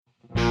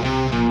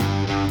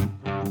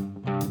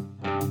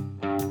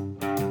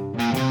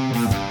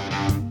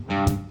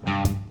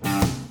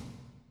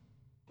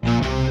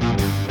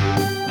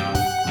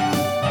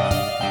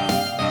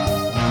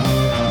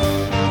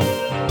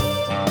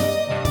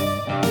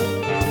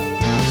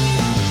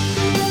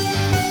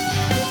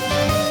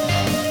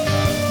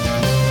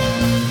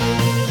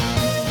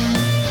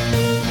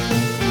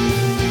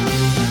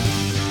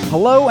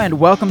Hello and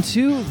welcome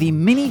to the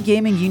Mini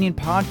Gaming Union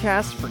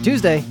podcast for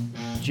Tuesday,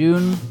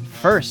 June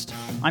 1st.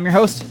 I'm your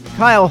host,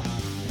 Kyle,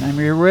 and I'm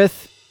here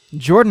with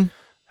Jordan.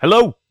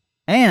 Hello.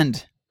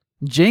 And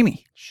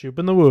Jamie. Shoop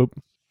in the whoop.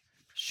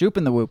 Shoop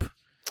in the whoop.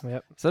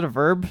 Yep. Is that a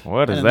verb?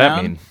 What does and a that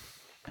noun? mean?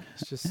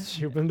 It's just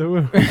shoop in the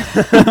whoop.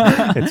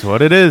 It's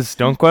what it is.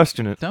 Don't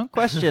question it. Don't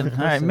question. All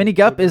right, Mini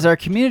Gup is our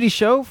community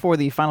show for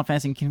the Final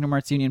Fantasy and Kingdom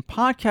Hearts Union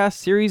podcast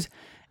series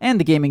and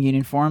the Gaming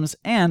Union forums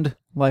and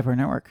Livewire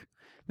Network.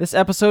 This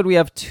episode, we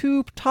have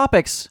two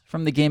topics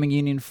from the Gaming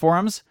Union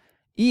forums.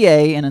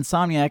 EA and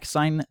Insomniac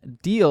sign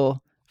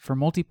deal for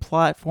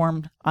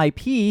multi-platform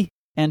IP,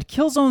 and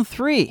Killzone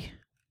 3.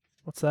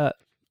 What's that?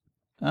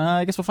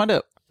 I guess we'll find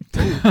out.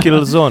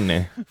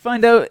 Killzone.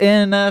 Find out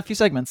in a few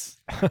segments.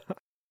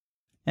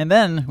 And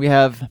then we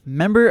have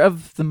Member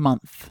of the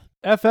Month.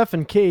 FF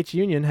and KH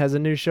Union has a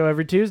new show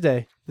every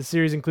Tuesday. The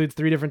series includes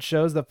 3 different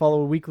shows that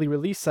follow a weekly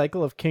release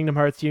cycle of Kingdom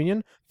Hearts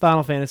Union,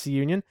 Final Fantasy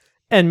Union,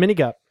 and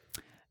Minigup.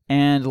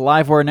 And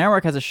Livewire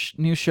Network has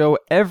a new show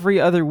every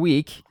other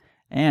week,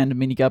 and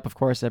Minigup, of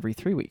course, every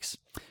 3 weeks.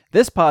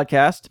 This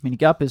podcast,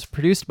 Minigup, is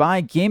produced by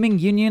Gaming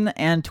Union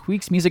and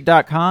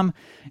TweaksMusic.com,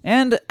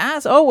 and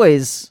as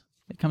always,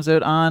 it comes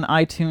out on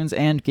iTunes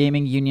and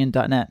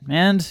GamingUnion.net.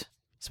 And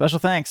special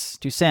thanks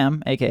to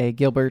Sam, aka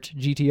Gilbert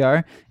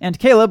GTR, and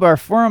Caleb, our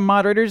forum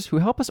moderators, who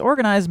help us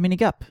organize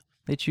Minigup.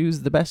 They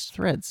choose the best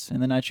threads,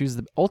 and then I choose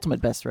the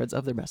ultimate best threads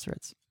of their best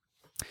threads.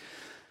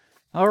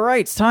 All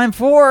right, it's time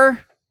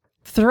for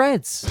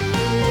Threads.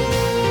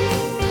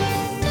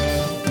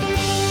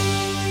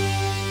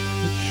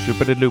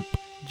 Shoop-a-de-loop.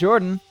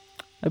 Jordan,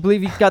 I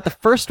believe you got the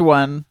first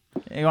one.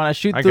 You want to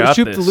shoot I the got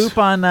shoot the this. loop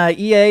on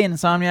EA and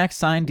Insomniac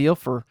signed deal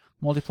for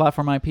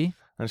multi-platform IP?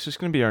 That's just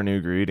going to be our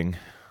new greeting.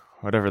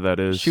 Whatever that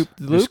is. Shoop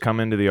the loop? Just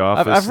come into the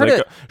office I've heard like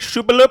it.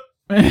 Shoop-a-loop.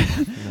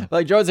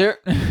 Like Jordan's here.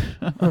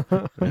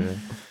 Yeah.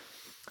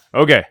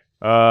 Okay.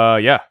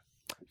 Yeah.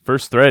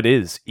 First thread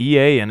is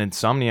EA and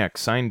Insomniac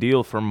sign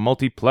deal for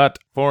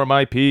multi-platform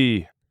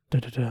IP.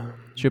 Da-da-da.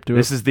 Shoop to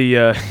This is the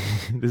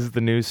this is the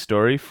news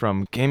story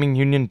from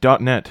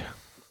GamingUnion.net.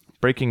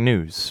 Breaking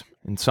news.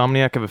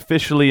 Insomniac have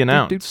officially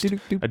announced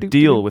a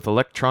deal with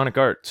Electronic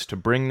Arts to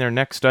bring their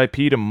next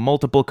IP to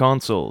multiple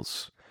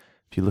consoles.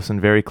 If you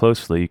listen very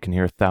closely, you can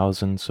hear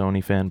 1,000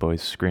 Sony fanboys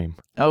scream.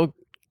 Oh,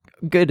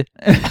 good.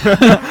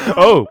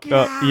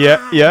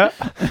 Yeah.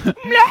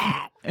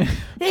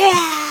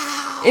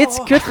 It's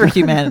good for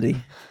humanity.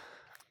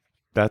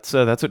 That's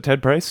what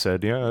Ted Price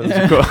said. Yeah,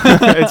 that's cool.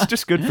 It's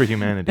just good for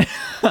humanity.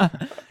 Such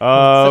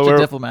a where-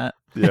 diplomat.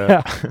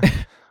 Yeah.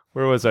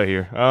 Where was I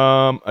here?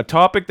 A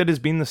topic that has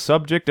been the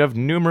subject of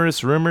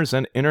numerous rumors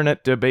and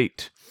internet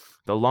debate.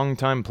 The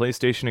longtime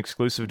PlayStation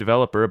exclusive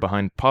developer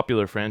behind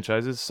popular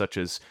franchises such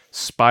as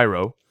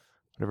Spyro.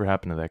 Whatever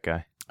happened to that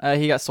guy?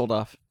 He got sold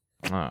off.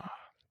 Ah.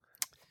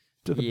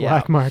 To the Yeah.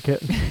 black market.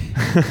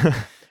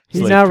 He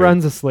Slave now trade.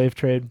 runs a slave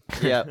trade.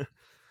 Yeah.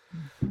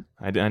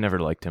 I never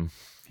liked him.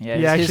 Yeah,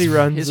 He actually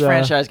runs, his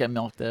franchise got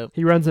milked out.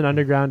 He runs an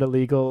underground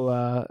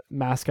illegal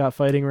mascot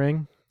fighting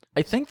ring.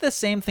 I think the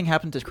same thing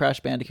happened to Crash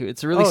Bandicoot.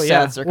 It's a really sad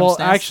yeah. circumstance.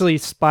 Well, actually,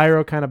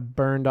 Spyro kind of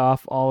burned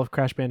off all of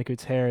Crash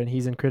Bandicoot's hair, and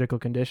he's in critical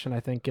condition, I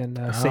think, in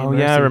St. Oh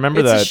yeah, I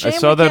remember It's a that. I shame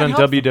saw we that can't on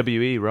help them.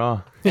 WWE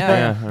Raw. Yeah,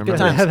 I remember good that.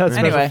 times. Yeah, that's a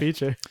Anyway. special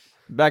feature.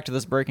 Back to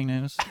this breaking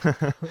news.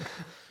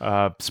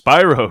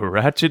 Spyro,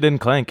 Ratchet and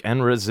Clank,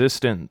 and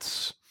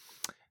Resistance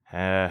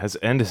has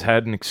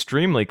had an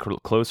extremely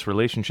close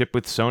relationship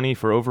with Sony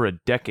for over a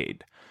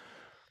decade,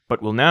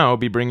 but will now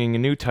be bringing a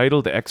new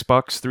title to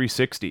Xbox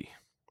 360.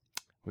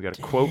 We got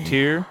a quote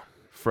here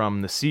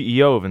from the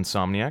CEO of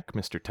Insomniac,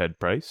 Mr. Ted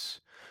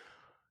Price.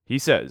 He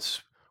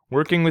says,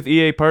 "Working with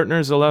EA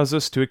partners allows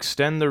us to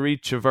extend the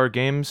reach of our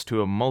games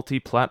to a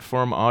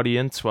multi-platform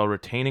audience while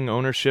retaining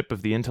ownership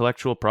of the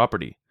intellectual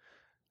property."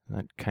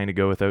 That kind of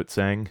go without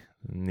saying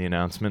in the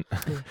announcement.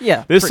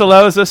 Yeah. This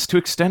allows us to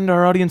extend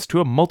our audience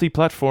to a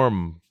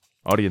multi-platform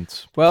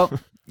audience. Well,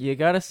 you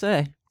gotta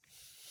say.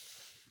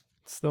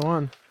 It's the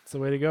one. It's the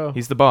way to go.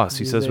 He's the boss.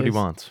 He These says what he days.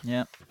 wants.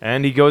 Yeah.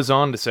 And he goes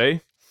on to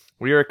say,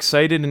 "We are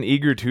excited and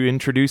eager to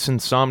introduce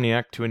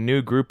Insomniac to a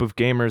new group of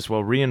gamers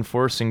while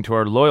reinforcing to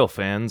our loyal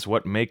fans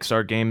what makes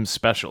our games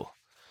special."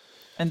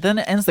 And then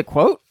it ends the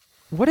quote.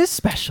 What is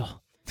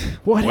special?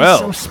 What is Well.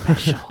 so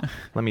special?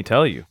 Let me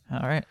tell you.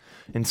 All right.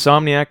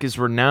 Insomniac is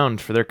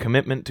renowned for their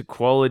commitment to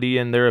quality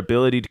and their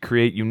ability to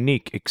create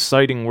unique,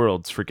 exciting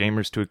worlds for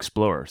gamers to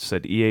explore,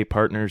 said EA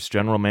Partners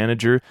General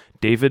Manager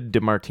David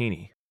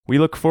DeMartini. "We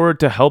look forward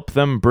to help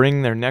them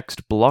bring their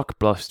next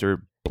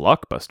blockbuster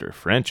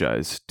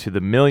franchise to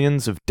the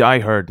millions of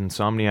diehard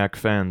Insomniac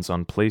fans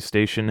on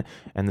PlayStation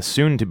and the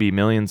soon-to-be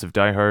millions of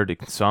diehard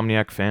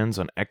Insomniac fans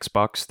on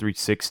Xbox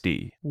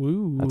 360.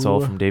 Woo. That's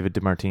all from David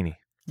DeMartini.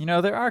 You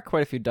know, there are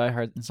quite a few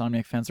diehard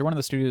Insomniac fans. They're one of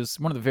the studios,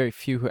 one of the very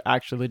few who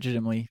actually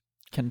legitimately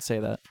can say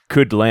that.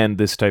 Could land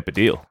this type of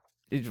deal.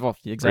 Well,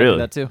 exactly Really?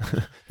 that too.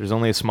 There's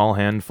only a small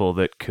handful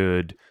that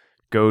could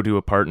go to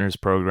a partners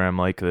program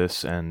like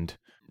this and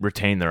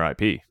retain their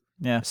IP.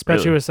 Yeah.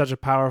 Especially Really? with such a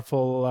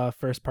powerful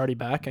first-party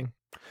backing.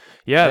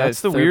 Yeah, So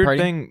that's the third weird party?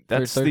 thing.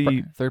 That's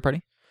third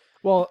party.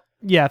 Well,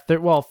 yeah.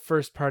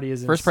 First party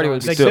is in First party Sony.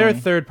 would be like they're a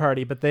Sony. third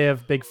party, but they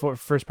have big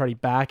first party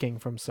backing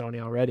from Sony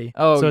already.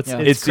 Oh, so it's yeah.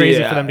 it's It's- crazy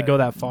yeah. for them to go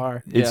that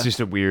far. It's Yeah. just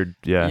a weird,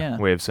 Yeah.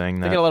 way of saying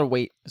They that. get a lot of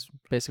weight. Is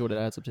basically what it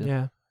adds up to.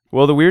 Yeah.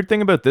 Well, the weird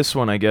thing about this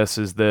one, I guess,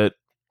 is that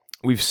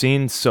we've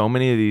seen so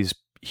many of these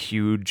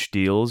huge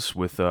deals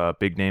with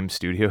big name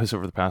studios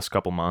over the past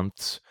couple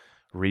months.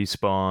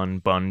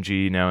 Respawn,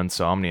 Bungie, now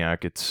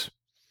Insomniac.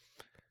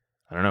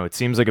 I don't know. It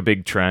seems like a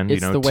big trend.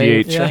 It's you know, the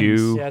way of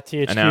THQ. Yeah,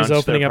 THQ is announced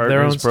opening their up their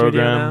own partners studio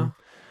program. now.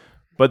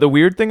 But the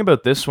weird thing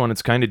about this one,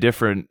 it's kind of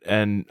different,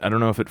 and I don't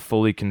know if it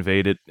fully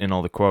conveyed it in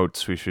all the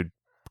quotes. We should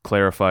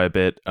clarify a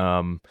bit.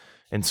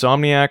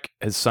 Insomniac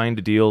has signed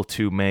a deal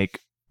to make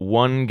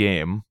one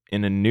game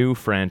in a new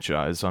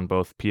franchise on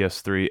both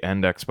PS3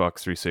 and Xbox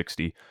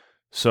 360.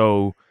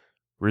 So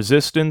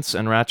Resistance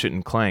and Ratchet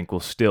and Clank will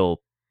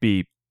still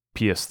be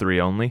PS3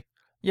 only.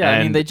 Yeah, I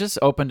mean, And- they just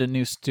opened a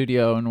new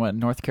studio in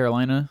North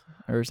Carolina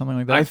or something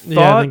like that. I Yeah,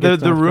 I thought think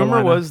it's the North rumor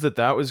Carolina. was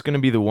that was going to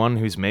be the one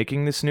who's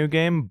making this new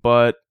game,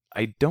 but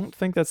I don't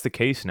think that's the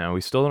case now.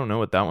 We still don't know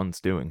what that one's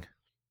doing.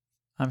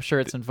 I'm sure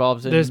it's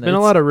involved in. There's been a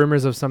lot of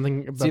rumors of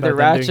something about either them doing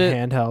Ratchet-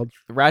 handheld.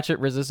 Ratchet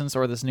Resistance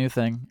or this new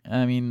thing.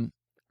 I mean,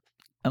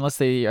 unless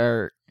they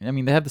are. I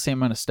mean, they have the same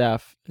amount of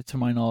staff, to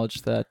my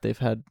knowledge, that they've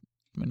had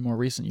in more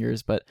recent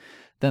years. But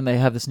then they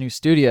have this new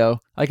studio.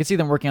 I could see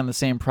them working on the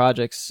same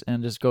projects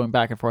and just going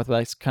back and forth. But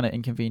that's kind of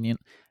inconvenient.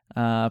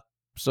 But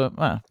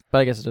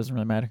I guess it doesn't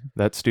really matter.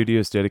 That studio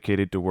is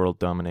dedicated to world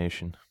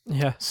domination.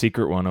 Yeah.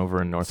 Secret one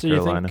over in North So you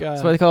Carolina. think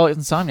That's why they call it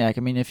Insomniac.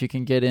 I mean, if you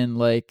can get in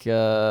like,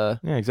 Yeah,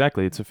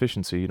 exactly. It's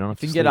efficiency. You don't have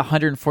if you to can get a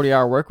sleep.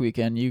 140-hour work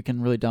weekend, you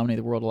can really dominate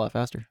the world a lot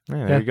faster. Yeah,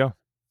 there Yeah. you go.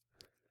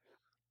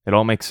 It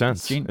all makes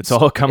sense. It's It's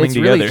all coming it's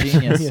together. Really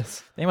genius.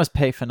 yes. They must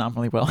pay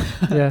phenomenally well.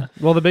 Yeah.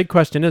 Well, the big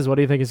question is, what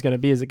do you think it's going to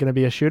be? Is it going to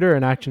be a shooter or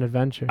an action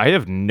adventure? I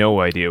have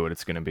no idea what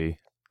it's going to be.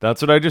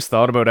 That's what I just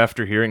thought about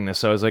after hearing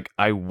this. I was like,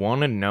 I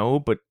want to know,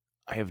 but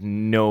I have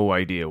no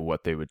idea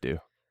what they would do.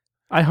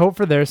 I hope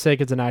for their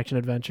sake it's an action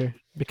adventure,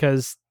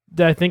 because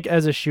I think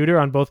as a shooter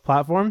on both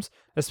platforms,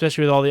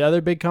 especially with all the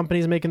other big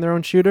companies making their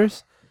own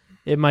shooters,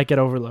 it might get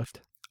overlooked.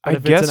 But I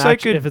if guess it's an I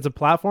action, could. if it's a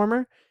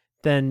platformer,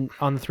 then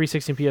on the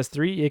 360 and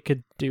PS3, it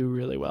could do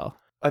really well.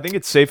 I think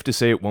it's safe to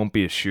say it won't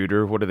be a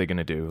shooter. What are they going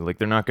to do? Like,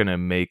 they're not going to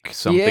make EA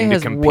something to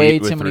has compete way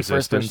with too many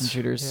first-person Resistance.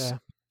 shooters. Yeah.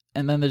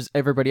 And then there's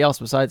everybody else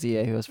besides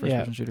EA who has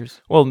first-person shooters.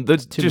 Well,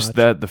 that's too just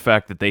much. the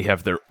fact that they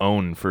have their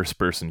own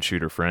first-person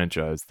shooter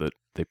franchise that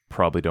they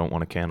probably don't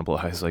want to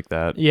cannibalize like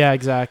that. Yeah,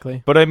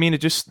 exactly. But I mean,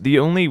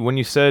 when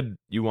you said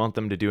you want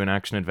them to do an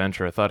action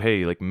adventure, I thought,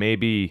 hey, like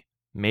maybe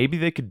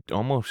they could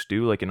almost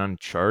do like an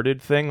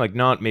Uncharted thing, like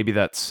not maybe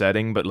that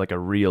setting, but like a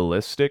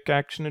realistic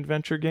action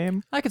adventure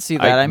game. I could see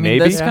that. I mean, maybe.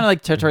 that's Yeah. kind of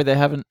like territory they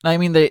haven't. I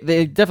mean, they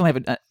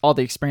definitely have all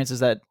the experiences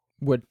that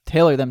would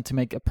tailor them to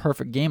make a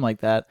perfect game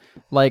like that,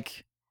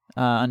 like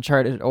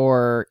Uncharted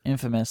or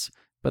Infamous,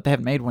 but they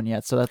haven't made one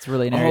yet, so that's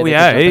really an area Oh they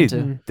yeah, could jump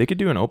hey, into. they could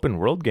do an open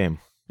world game.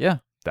 Yeah.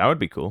 That would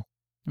be cool.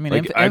 I mean,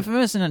 like,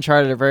 Infamous and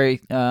Uncharted are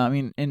very. I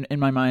mean, in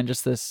my mind,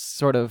 just this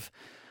sort of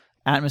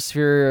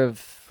atmosphere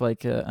of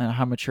like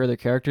how mature their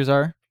characters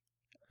are,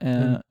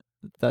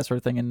 that sort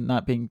of thing, and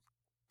not being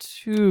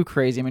too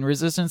crazy. I mean,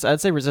 Resistance.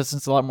 I'd say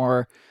Resistance is a lot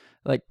more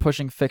like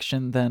pushing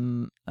fiction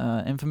than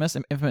Infamous.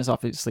 And Infamous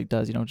obviously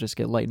does. You don't just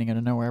get lightning out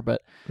of nowhere,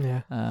 but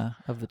Yeah.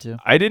 of the two.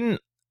 I don't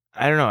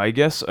know. I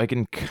guess I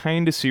can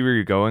kind of see where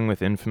you're going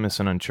with Infamous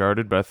and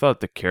Uncharted, but I thought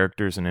the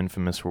characters in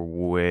Infamous were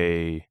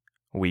way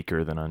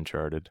weaker than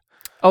Uncharted.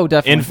 Oh,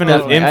 definitely.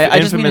 definitely. I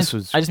just mean Infamous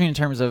was I just mean in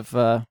terms of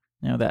that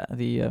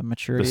the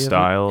maturity. the of it.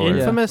 style. or-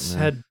 Infamous yeah.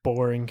 had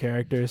boring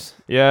characters.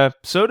 Yeah,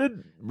 so did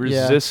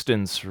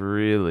Resistance,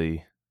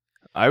 really.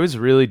 I was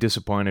really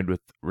disappointed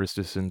with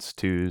Resistance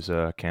 2's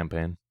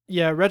campaign.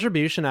 Yeah,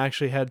 Retribution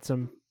actually had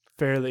some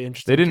fairly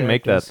interesting They didn't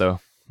make that, characters. though.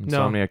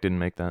 No. Insomniac didn't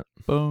make that.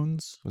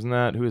 Bones. Wasn't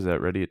that, who is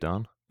that, Ready at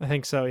Dawn? I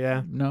think so,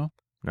 yeah. No,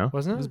 No?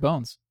 Wasn't it was it?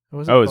 Bones.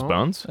 Was Oh, it's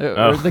Bones?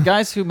 Or the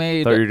guys who I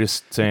made. thought you were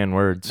just saying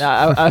words.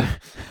 Nah, Are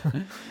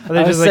they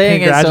I was just like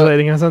saying it so-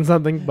 congratulating us on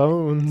something?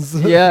 Bones.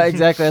 yeah,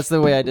 exactly. That's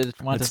the way I did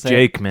want It's to say.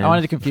 Jake, it. man. I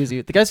wanted to confuse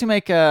you. The guys who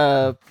make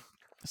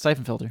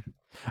Siphon Filter.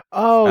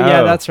 Oh,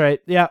 yeah, Oh. that's right.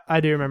 Yeah, I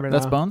do remember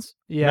That's now. Bones.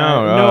 Yeah.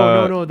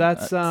 No, No,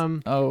 that's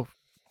Oh,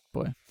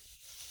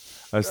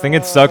 I was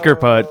thinking Sucker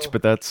Punch,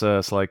 but that's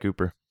Sly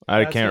Cooper.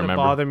 I that's can't gonna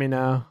remember. Bother me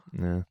now.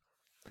 Yeah.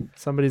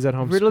 Somebody's at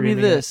home. riddle me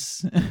screaming it.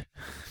 this.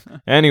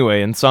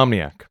 Anyway,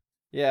 Insomniac.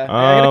 Yeah, I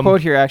got a Um,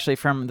 quote here actually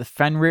from the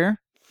Fenrir.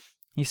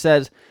 He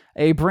says,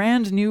 "A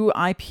brand new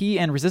IP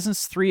and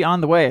Resistance 3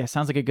 on the way.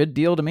 Sounds like a good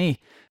deal to me.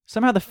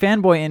 Somehow the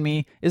fanboy in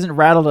me isn't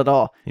rattled at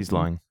all. He's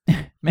lying.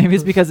 Maybe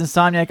it's because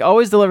Insomniac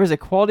always delivers a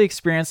quality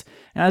experience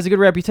and has a good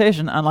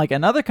reputation, unlike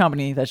another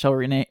company that shall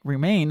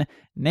remain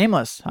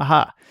nameless.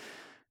 Haha.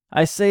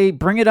 I say,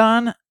 bring it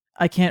on.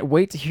 I can't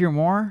wait to hear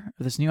more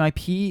of this new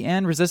IP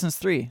and Resistance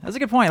 3. That's a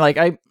good point. Like,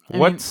 I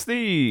mean,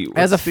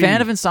 as a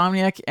fan of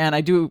Insomniac, and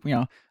I do,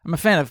 I'm a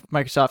fan of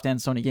Microsoft and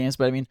Sony games,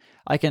 but I mean,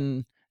 I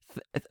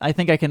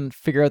think I can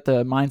figure out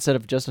the mindset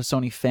of just a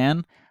Sony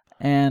fan.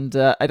 And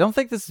I don't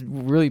think this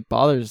really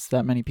bothers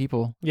that many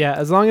people. Yeah,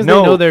 as long as No.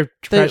 they know their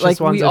They, precious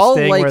ones are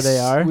staying where they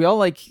are. We all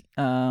like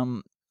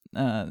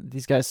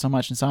these guys so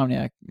much,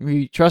 Insomniac.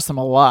 We trust them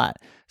a lot.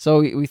 So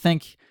we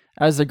think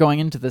as they're going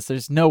into this,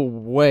 there's no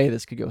way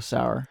this could go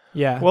sour.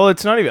 Yeah. Well,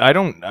 it's not even. I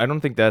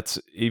don't think that's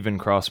even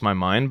crossed my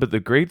mind. But the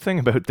great thing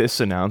about this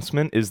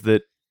announcement is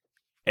that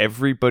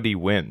everybody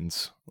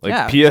wins. Like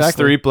Yeah, PS3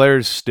 exactly.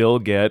 players still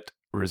get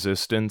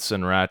Resistance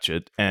and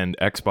Ratchet, and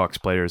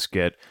Xbox players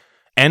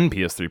and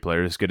PS3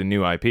 players get a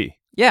new IP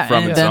Yeah,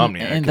 from and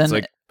Insomniac. Then, It's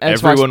like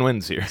Xbox- everyone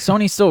wins here.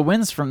 Sony still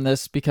wins from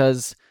this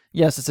because,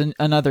 yes, it's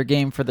another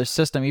game for their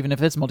system, even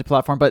if it's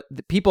multi-platform. But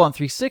the people on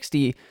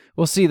 360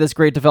 will see this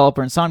great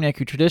developer, Insomniac,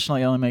 who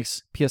traditionally only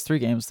makes PS3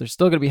 games. They're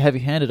still going to be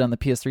heavy-handed on the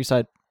PS3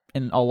 side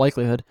in all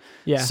likelihood.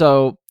 yeah.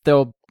 So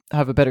they'll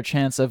have a better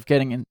chance of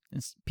getting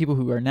people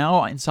who are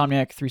now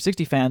Insomniac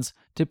 360 fans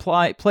to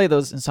play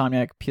those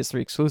Insomniac PS3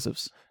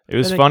 exclusives. It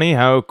was And funny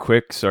how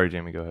quick. Sorry,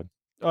 Jamie, go ahead.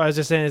 Oh, I was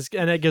just saying,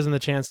 and it gives them the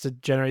chance to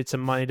generate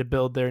some money to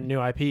build their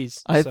new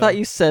IPs. I So- thought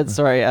you said,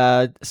 sorry,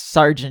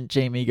 Sergeant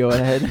Jamie, go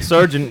ahead.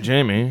 Sergeant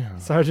Jamie.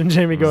 Sergeant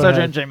Jamie, go Sergeant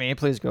ahead. Jamie,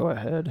 please go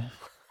ahead.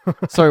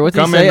 Sorry, what did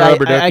Come you say? in,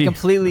 Rubber I Ducky.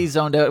 completely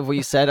zoned out of what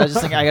you said. I was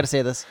just thinking, I got to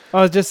say this.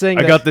 I was just saying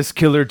I that got this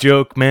killer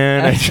joke,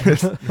 man. I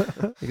just,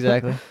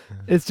 Exactly.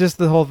 it's just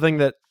the whole thing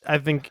that I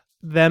think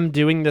them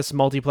doing this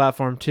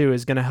multi-platform too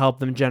is going to help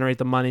them generate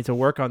the money to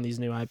work on these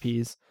new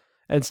IPs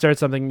and start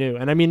something new.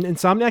 And I mean,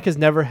 Insomniac has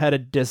never had a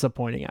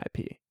disappointing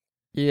IP.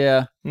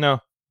 Yeah. no.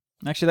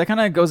 Actually, that kind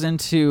of goes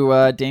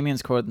into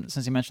Damien's quote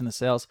since he mentioned the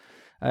sales.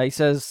 He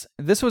says,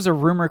 "This was a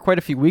rumor quite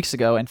a few weeks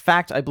ago. In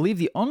fact, I believe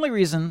the only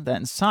reason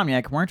that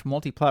Insomniac weren't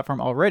multi-platform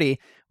already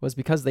was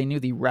because they knew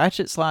the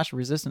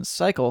Ratchet/Resistance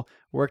cycle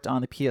worked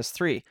on the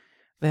PS3.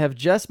 They have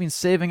just been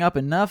saving up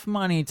enough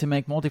money to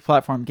make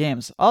multi-platform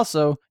games.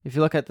 Also, if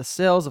you look at the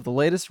sales of the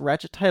latest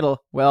Ratchet title,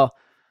 well,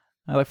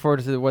 I look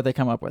forward to what they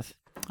come up with."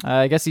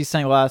 I guess he's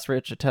saying the last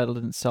Ratchet title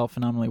didn't sell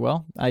phenomenally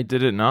well. I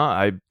Did it not?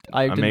 I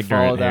I'm didn't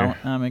follow ignorant that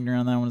here. one. I'm ignorant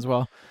on that one as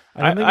well.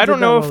 think it I don't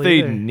did know that if well they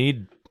either.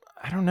 need.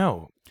 I don't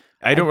know.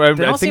 I don't.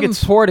 They don't I think seem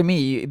it's. poor to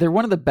me. They're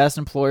one of the best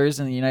employers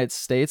in the United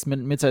States,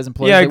 mid-sized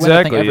employers. Yeah, They win,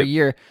 I think, exactly. every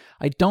year.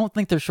 I don't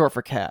think they're short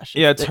for cash.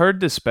 Yeah, it's They- hard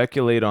to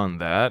speculate on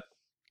that.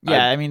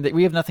 Yeah, I mean,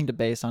 we have nothing to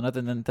base on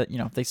other than that.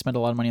 They spend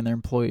a lot of money on their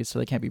employees, so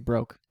they can't be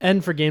broke.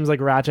 And for games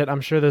like Ratchet, I'm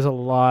sure there's a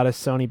lot of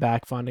Sony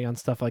back funding on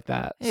stuff like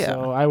that. Yeah.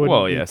 So I wouldn't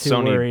Well, be yeah, too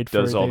Sony worried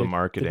does for all the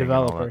marketing the and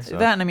all developer. that stuff.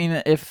 That, and I mean,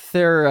 if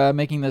they're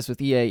making this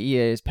with EA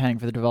is paying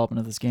for the development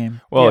of this game.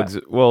 Well,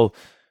 Yeah.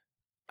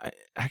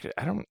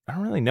 I don't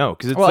really know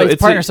because It's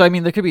it's partner, so I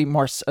mean, there could be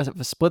more of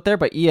a split there,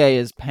 but EA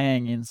is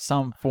paying in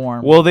some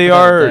form. well, they for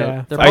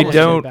are. their I publishing.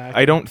 don't-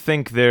 I don't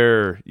think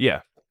they're.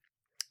 Yeah,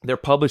 they're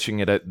publishing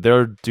it.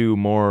 They'll do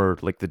more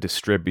like the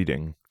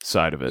distributing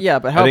side of it. Yeah,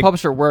 but I how a think-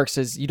 publisher works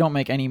is you don't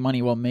make any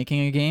money while making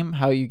a game.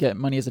 How you get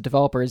money as a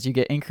developer is you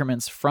get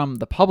increments from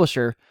the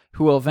publisher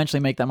who will eventually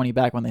make that money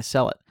back when they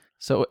sell it.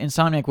 So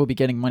Insomniac will be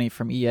getting money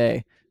from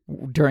EA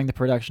during the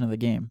production of the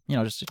game.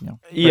 Just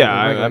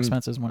Yeah, regular I'm-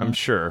 expenses. And I'm whatnot.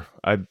 sure.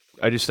 I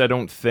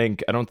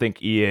don't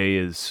think EA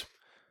is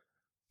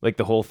like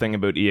the whole thing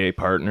about EA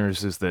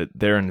partners is that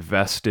they're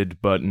invested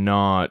but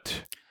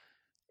not.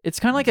 It's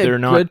kind of like They're a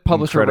not good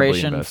publisher incredibly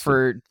ration invested.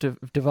 for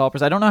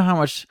developers. I don't know how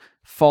much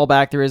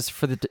fallback there is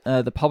for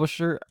the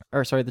publisher,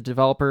 or sorry, the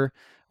developer,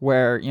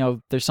 where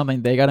there's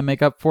something they got to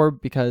make up for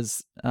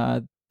because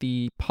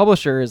the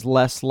publisher is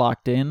less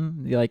locked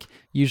in. Like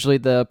usually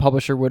the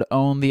publisher would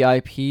own the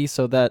IP,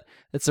 so that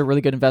it's a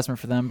really good investment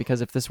for them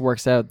because if this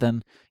works out,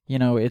 then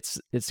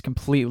it's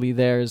completely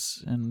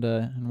theirs and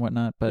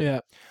whatnot. But Yeah.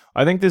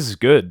 I think this is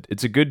good.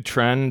 It's a good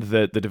trend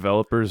that the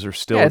developers are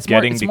still it's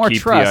getting it's to more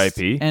keep trust,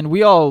 the IP. and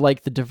we all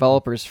like the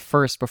developers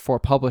first before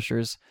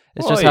publishers.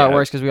 It's Well, just how it yeah.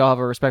 works because we all have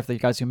a respect for the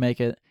guys who make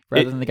it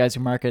rather than the guys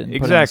who market and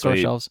put it on the store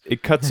Exactly. shelves.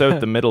 It cuts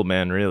out the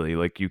middleman. Really,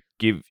 like you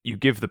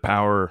give the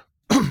power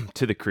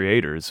to the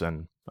creators,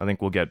 and I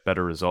think we'll get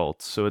better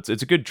results. So it's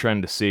a good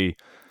trend to see.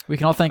 We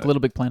can all thank Little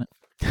Big Planet.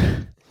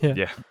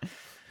 Yeah.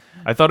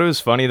 I thought it was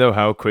funny though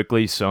how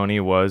quickly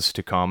Sony was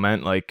to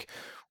comment like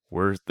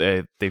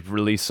they've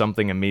released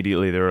something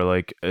immediately. They were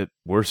like,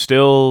 "We're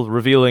still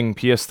revealing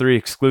PS3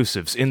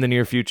 exclusives in the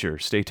near future.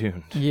 Stay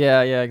tuned."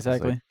 Yeah,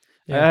 exactly.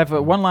 Yeah. I have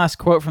one last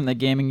quote from the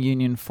Gaming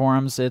Union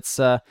forums. It's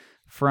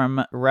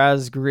from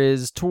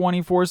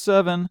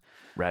Razgriz247.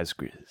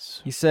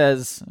 Razgriz. He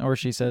says, or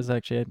she says,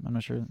 actually, I'm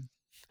not sure.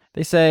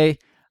 They say,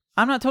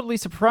 "I'm not totally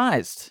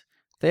surprised.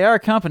 They are a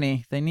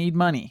company. They need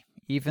money.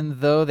 Even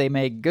though they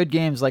make good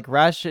games like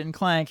Ratchet and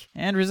Clank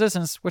and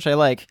Resistance, which I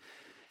like,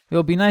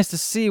 it'll be nice to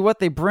see what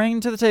they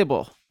bring to the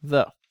table,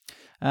 though.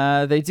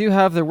 They do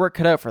have their work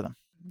cut out for them."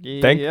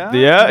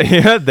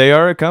 Yeah, they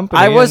are a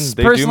company. I was and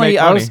they do personally,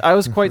 make I money.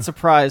 was quite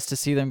surprised to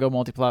see them go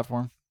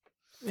multi-platform.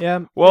 Yeah.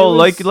 Well, it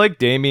was- like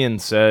Damien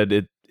said,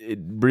 it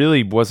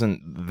really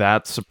wasn't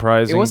that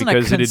surprising It wasn't a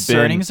because it had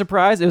concerning been.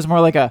 surprise. It was more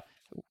like a,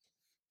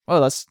 oh,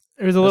 that's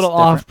It was a That's little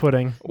different.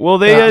 off-putting. Well,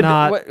 they Yeah, had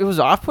not- What, it was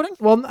off-putting.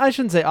 Well, I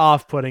shouldn't say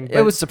off-putting. But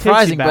It was takes you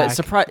surprising, but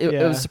back. it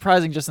Yeah. was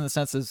surprising just in the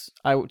sense as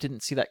I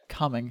didn't see that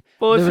coming.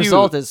 Well, The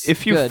result is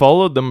if you good.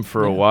 followed them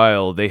for a Yeah.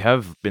 while, they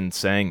have been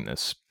saying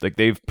this. Like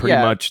they've pretty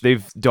Yeah. much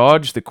they've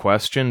dodged the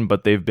question,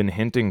 but they've been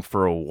hinting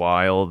for a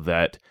while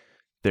that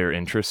they're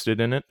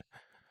interested in it.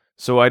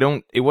 So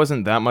it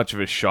wasn't that much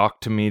of a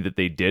shock to me that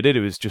they did it.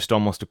 It was just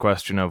almost a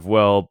question of,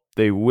 well,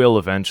 they will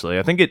eventually.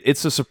 I think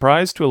it's a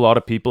surprise to a lot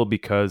of people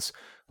because,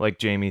 like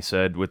Jamie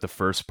said, with the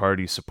first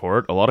party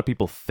support, a lot of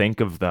people think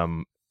of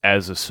them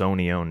as a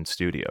Sony-owned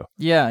studio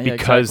Yeah,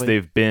 because exactly.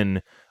 they've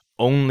been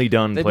only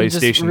done They've been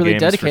PlayStation just really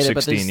games dedicated, for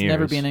but 16 there's years.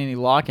 never been any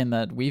lock-in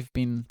that we've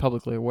been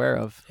publicly aware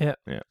of. Yeah.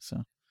 Yeah.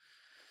 So,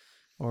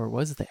 or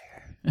was there?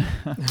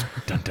 Dun,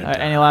 dun, All right,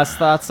 any last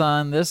thoughts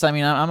on this? I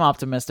mean, I'm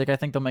optimistic. I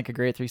think they'll make a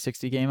great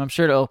 360 game. I'm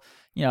sure it'll,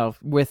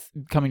 with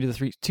coming to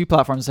the two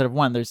platforms instead of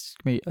one, there's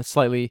going to be a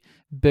slightly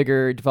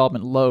bigger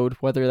development load.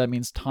 Whether that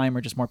means time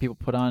or just more people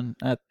put on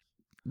at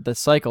the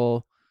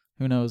cycle,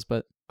 who knows?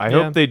 But I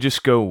Yeah. hope they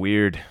just go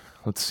weird.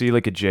 Let's see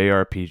like a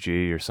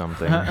JRPG or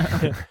something.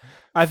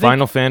 I think,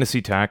 Final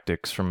Fantasy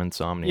Tactics from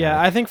Insomniac.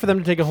 yeah, I think for them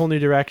to take a whole new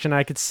direction,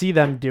 I could see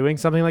them doing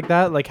something like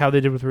that, like how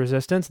they did with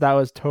Resistance. That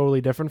was totally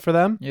different for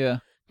them. yeah,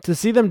 To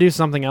see them do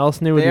something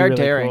else new would They be are really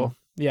daring. cool.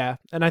 Yeah,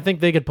 and I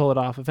think they could pull it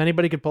off. If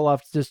anybody could pull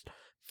off just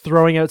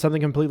throwing out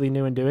something completely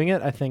new and doing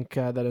it, I think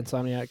that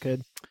Insomniac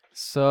could.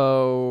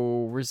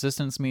 so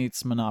Resistance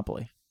meets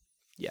Monopoly.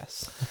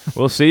 Yes.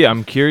 We'll see.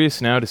 I'm curious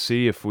now to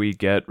see if we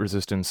get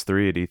Resistance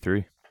 3 at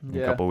E3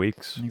 in a couple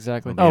weeks.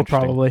 exactly. Be Oh,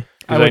 interesting. probably.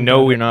 Because I wouldn't know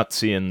doubt we're it. not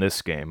seeing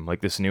this game.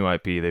 Like this new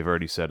IP, they've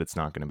already said it's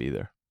not going to be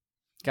there.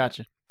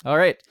 Gotcha. All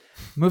right,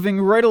 moving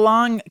right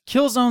along.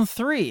 Killzone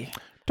 3.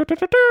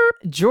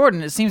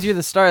 Jordan, it seems you're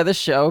the star of this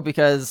show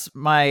because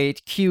my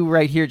cue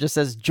right here just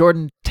says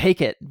Jordan, take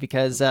it,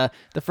 because the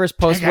first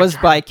post was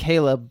by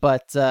Caleb,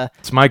 but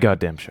It's my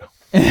goddamn show.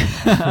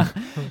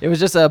 it was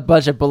just a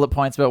bunch of bullet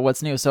points about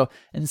what's new. So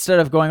instead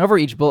of going over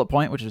each bullet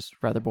point, which is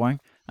rather boring,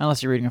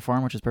 unless you're reading a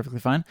forum, which is perfectly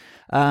fine,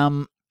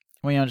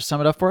 will you just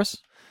sum it up for us?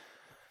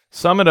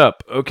 Sum it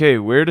up. Okay,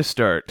 where to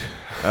start?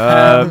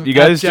 You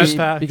guys Jeff just...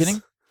 Pax.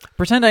 Beginning?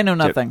 Pretend I know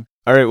nothing.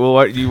 All right, well,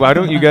 why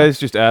don't you guys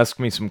just ask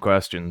me some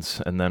questions,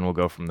 and then we'll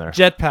go from there.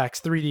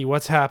 Jetpacks 3D.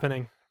 What's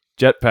happening?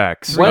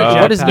 Jetpacks.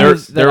 What is there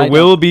news that I there don't-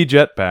 will be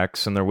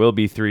jetpacks and there will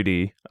be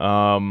 3D.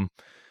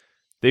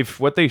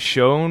 What they've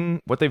shown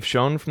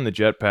from the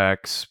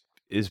jetpacks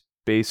is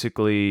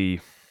basically,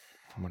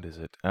 what is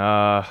it?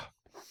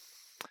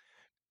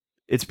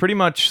 It's pretty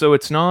much, so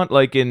it's not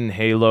like in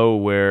Halo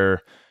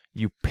where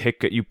you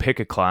pick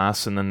a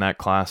class and then that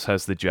class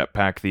has the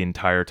jetpack the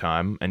entire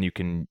time and you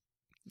can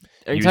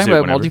Are you use talking it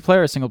about whenever.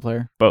 multiplayer or single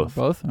player? Both.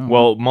 Both? Oh.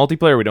 Well,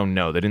 multiplayer, we don't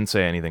know. They didn't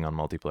say anything on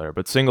multiplayer,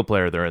 but single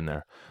player, they're in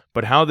there.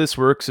 But how this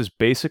works is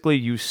basically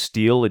you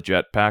steal a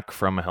jetpack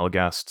from a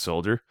Helghast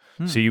soldier.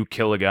 So you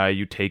kill a guy,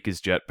 you take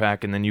his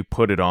jetpack, and then you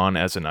put it on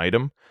as an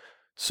item.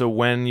 So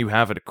when you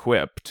have it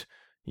equipped,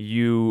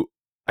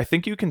 I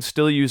think you can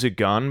still use a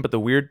gun, but the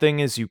weird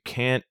thing is you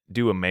can't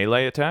do a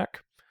melee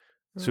attack.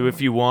 So if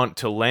you want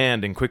to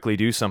land and quickly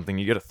do something,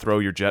 you got to throw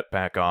your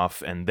jetpack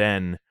off and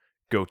then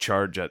go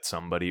charge at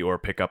somebody or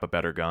pick up a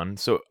better gun.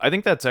 So I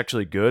think that's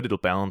actually good. It'll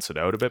balance it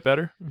out a bit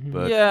better.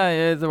 But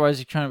yeah, otherwise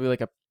you're trying to be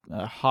like a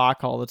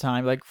hawk all the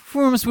time. Like,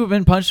 boom, swoop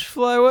in, punch,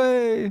 fly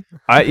away.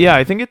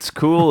 I think it's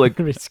cool. Like,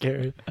 That'd be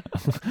scary.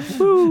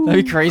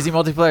 That'd be crazy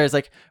multiplayer. It's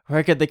like,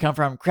 where could they come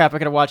from? Crap, I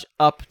gotta watch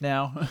Up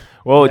now.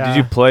 well, Yeah. did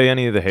you play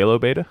any of the Halo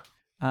beta?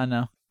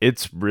 No.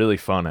 It's really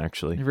fun,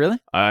 actually. Really?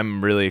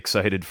 I'm really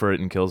excited for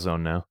it in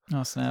Killzone now.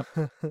 Oh, snap.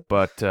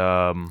 But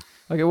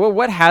Okay, well,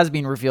 what has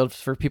been revealed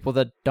for people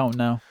that don't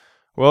know?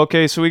 well,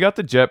 okay, so we got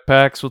the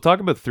jetpacks. We'll talk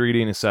about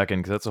 3D in a second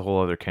because that's a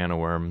whole other can of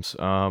worms.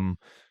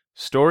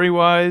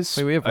 Story-wise,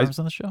 Wait, we have worms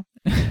on the show?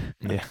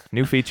 yeah,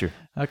 new feature.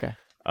 Okay.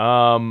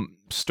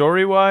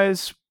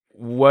 Story-wise,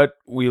 what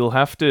we'll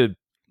have to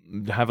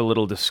have a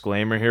little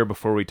disclaimer here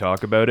before we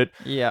talk about it.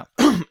 Yeah.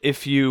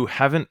 If you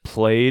haven't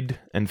played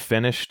and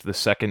finished the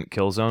second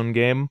Killzone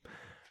game,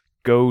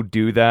 go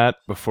do that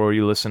before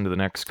you listen to the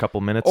next couple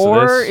minutes of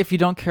Or this. if you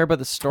don't care about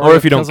the story, Or if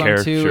of you don't Killzone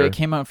care, 2, sure. It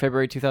came out in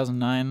February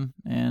 2009,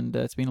 and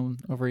it's been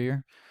over a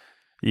year.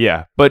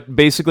 Yeah, but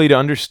basically to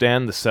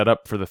understand the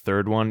setup for the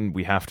third one,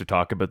 we have to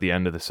talk about the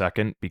end of the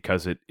second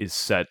because it is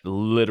set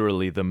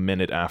literally the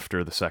minute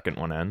after the second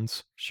one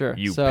ends. Sure.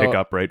 You So- pick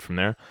up right from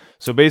there.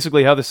 So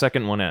basically how the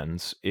second one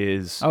ends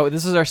is... Oh,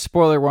 this is our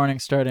spoiler warning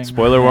starting.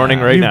 Spoiler warning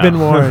right You've now. been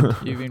warned.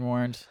 You've been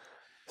warned.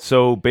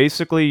 So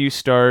basically you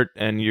start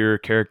and your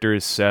character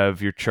is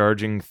Sev. You're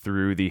charging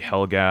through the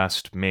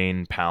Helghast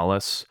main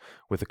palace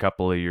with a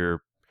couple of your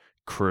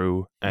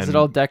crew. And Is it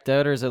all decked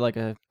out, or is it like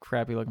a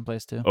crappy looking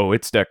place too? Oh,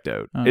 it's decked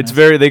out. Oh, It's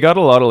nice. they got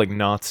a lot of like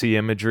Nazi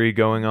imagery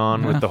going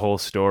on with the whole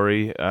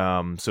story.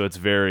 So it's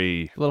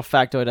very... A little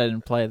factoid: I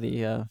didn't play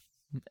the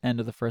end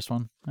of the first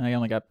one. I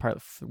only got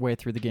part way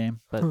through the game,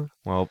 but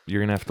Well,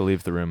 you're going to have to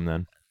leave the room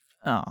then.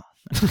 oh,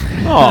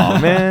 Oh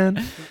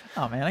man.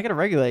 Oh man, I gotta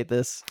regulate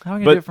this. How am I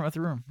gonna But- do it from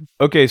the room?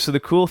 Okay, so the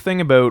cool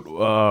thing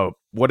about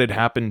what had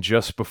happened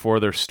just before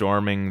they're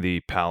storming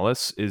the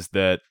palace is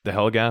that the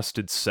Helghast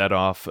had set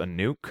off a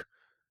nuke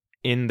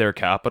in their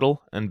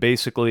capital, and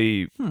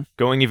basically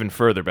going even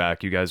further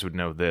back, you guys would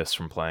know this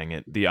from playing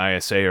it, the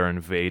ISA are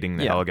invading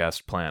the Yeah.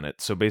 Helghast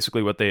planet. So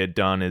basically what they had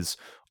done is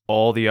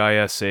all the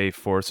ISA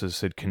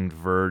forces had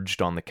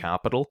converged on the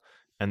capital,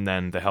 and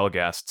then the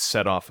Helghast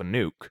set off a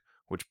nuke,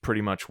 which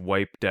pretty much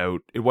wiped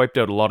out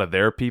a lot of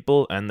their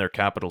people and their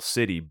capital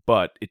city,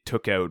 but it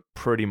took out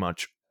pretty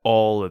much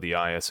all of the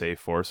ISA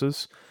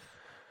forces.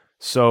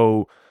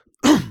 So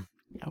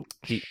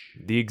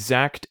the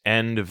exact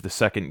end of the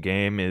second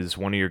game is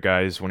one of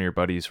your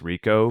buddies,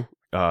 Rico,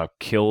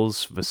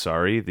 kills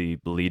Visari, the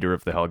leader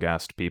of the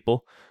Helghast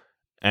people.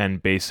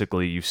 And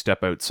basically you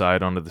step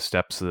outside onto the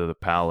steps of the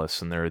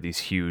palace and there are these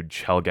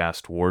huge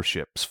Helghast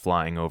warships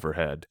flying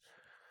overhead.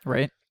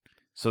 Right?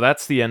 So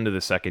that's the end of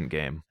the second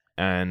game.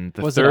 And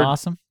the Was third, it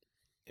awesome?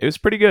 it was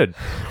pretty good.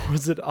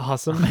 Was it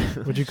awesome?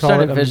 Would you call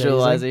Trying it to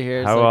visualize amazing? it here.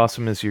 It's How like-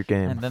 awesome is your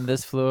game? And then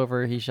this flew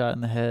over. He shot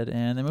in the head,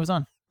 and it moves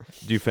on.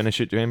 Did you finish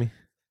it, Jamie?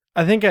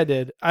 I think I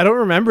did. I don't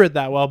remember it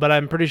that well, but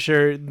I'm pretty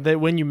sure that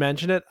when you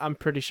mentioned it, I'm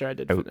pretty sure I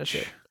did finish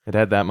it. It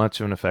had that much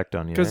of an effect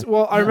on you. Because, eh?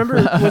 well, I remember,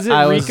 was it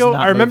I was Rico?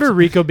 not I remember moved.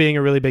 Rico being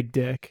a really big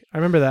dick. I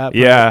remember that.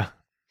 Yeah,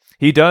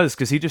 he does,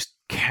 because he just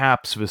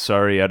caps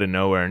Visari out of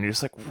nowhere, and you're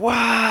just like,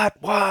 what?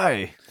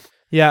 Why?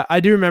 Yeah, I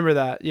do remember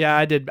that. Yeah,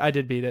 I did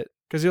beat it.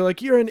 Because you're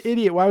like, you're an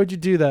idiot. Why would you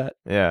do that?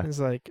 Yeah. It's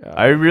like,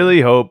 I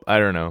really hope, I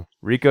don't know,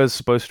 Rico's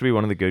supposed to be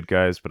one of the good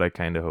guys, but I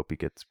kind of hope he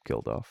gets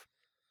killed off.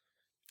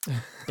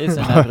 It's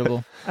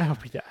inevitable. I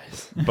hope he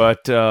dies.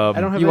 But I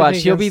don't have You watch.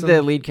 anything He'll be against the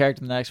him. lead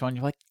character in the next one.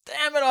 You're like,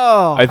 damn it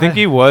all. I think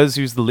he was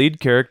the lead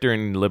character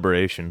in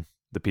Liberation,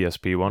 the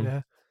PSP one,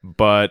 Yeah.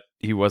 but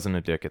he wasn't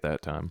a dick at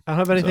that time. I don't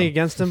have anything So.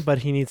 against him, but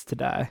he needs to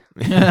die.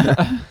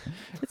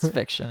 It's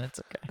fiction. It's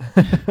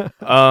okay.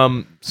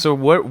 So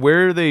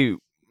where the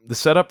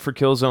setup for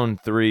Killzone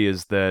 3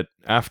 is that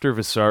after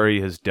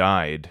Visari has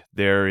died,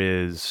 there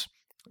is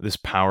this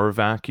power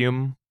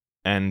vacuum,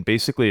 and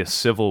basically a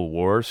civil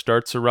war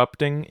starts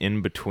erupting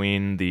in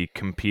between the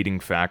competing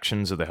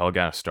factions of the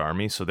Helghast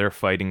army, so they're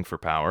fighting for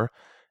power.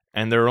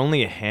 And there are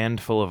only a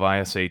handful of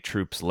ISA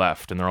troops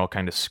left, and they're all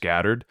kind of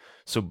scattered.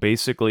 So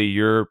basically,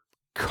 you're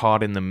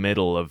caught in the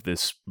middle of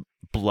this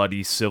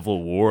bloody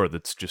civil war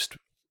that's just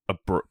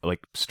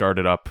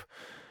started up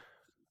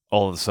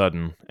all of a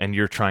sudden, and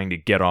you're trying to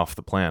get off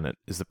the planet,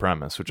 is the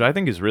premise, which I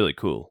think is really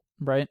cool.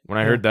 Right? When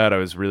I heard that, I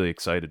was really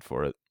excited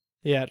for it.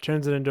 Yeah, it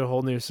turns it into a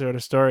whole new sort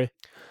of story.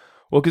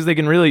 Well, because they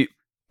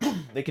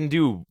can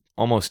do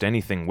almost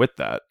anything with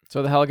that.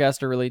 So the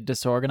Helghast are really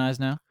disorganized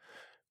now?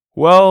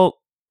 Well,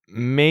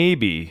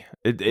 maybe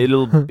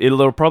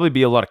it'll probably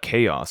be a lot of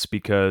chaos,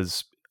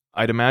 because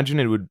I'd imagine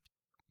it would.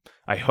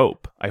 I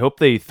hope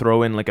they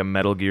throw in like a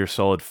Metal Gear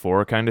Solid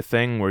 4 kind of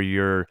thing where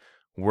you're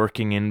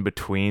working in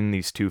between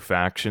these two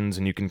factions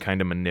and you can kind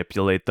of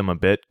manipulate them a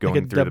bit going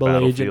Like a through the double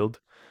agent. battlefield.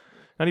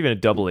 Not even a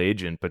double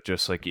agent, but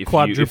just like if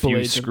Quadruple you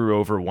agent. screw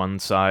over one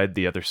side,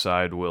 the other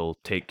side will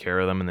take care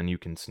of them, and then you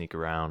can sneak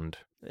around.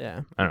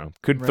 Yeah. I don't know.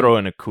 Could Right. throw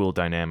in a cool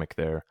dynamic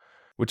there.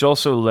 Which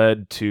also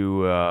led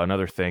to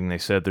another thing. They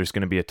said there's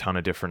going to be a ton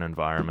of different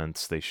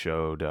environments. They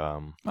showed yeah,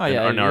 an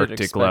you'd Arctic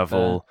expect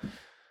level. that.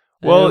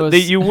 Well, It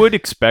was- you would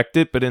expect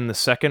it, but in the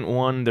second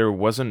one, there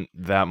wasn't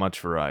that much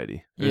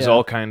variety. It was Yeah.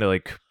 all kind of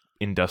like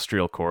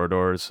industrial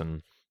corridors,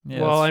 and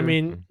Yeah, well, that's I true.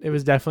 mean, it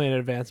was definitely an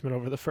advancement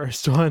over the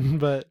first one,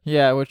 but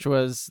Yeah, which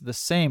was the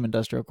same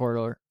industrial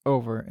corridor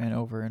over and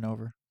over and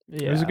over.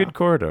 yeah. it was a good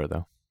corridor,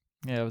 though.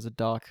 Yeah, it was a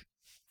dock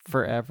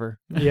forever.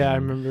 Yeah, I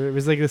remember it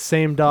was like the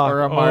same dock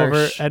Or a over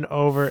marsh and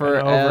over and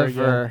over again.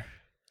 Forever.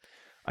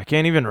 I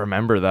can't even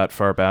remember that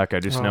far back. I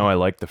just know Oh. I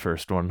liked the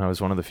first one. I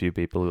was one of the few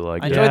people who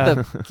liked I it. enjoyed Yeah.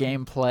 the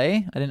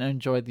gameplay. I didn't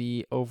enjoy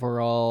the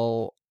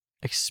overall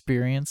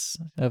experience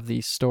of the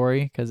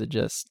story because it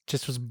Just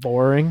was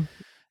boring.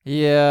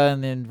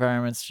 and the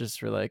environments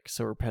just were like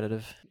so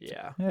repetitive.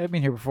 Yeah. Yeah, I've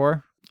been here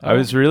before. I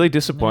was really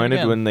disappointed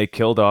again. when they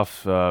killed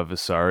off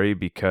Visari,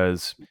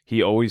 because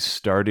he always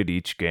started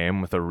each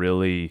game with a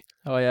really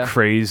Oh yeah.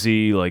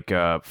 crazy, like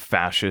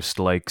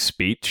fascist-like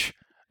speech,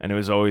 and it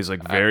was always like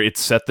it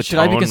set the Should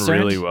I be tone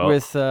concerned really well.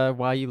 with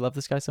why you love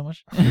this guy so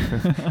much?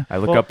 I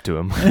look Well, up to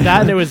him.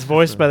 That and it was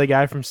voiced by the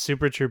guy from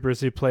Super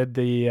Troopers who played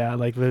the the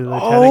lieutenant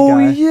Oh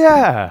guy.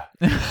 yeah,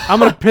 I'm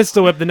gonna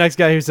pistol whip the next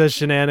guy who says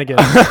shenanigans.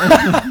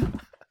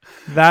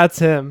 That's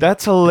him.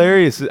 that's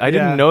hilarious. I Yeah.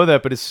 didn't know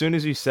that, but as soon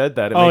as you said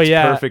that, it oh makes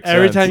yeah. perfect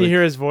Every sense. time you Like,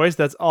 hear his voice,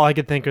 that's all I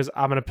could think was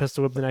I'm gonna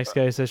pistol whip the next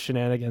guy who says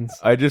shenanigans.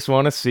 I just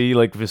want to see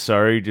like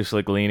Visari just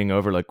like leaning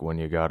over, like, when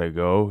you gotta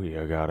go,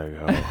 you gotta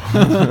go.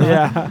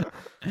 Yeah.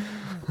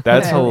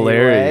 That's Anyway.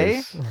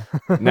 hilarious.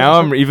 Now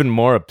I'm even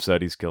more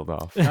upset he's killed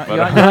off. you But,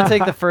 want to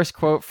take the first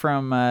quote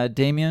from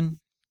Damien,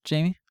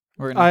 Jamie?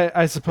 We're gonna-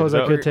 I suppose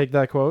I could take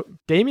that quote.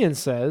 Damien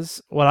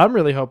says, "What I'm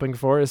really hoping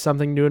for is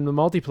something new in the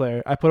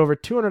multiplayer. I put over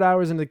 200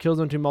 hours into the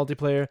Killzone 2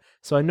 multiplayer,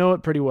 so I know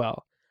it pretty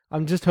well.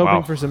 I'm just hoping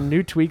Wow. for some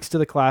new tweaks to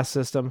the class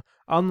system,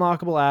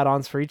 unlockable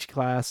add-ons for each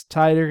class,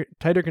 tighter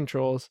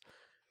controls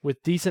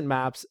with decent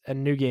maps,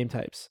 and new game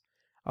types.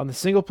 On the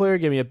single player,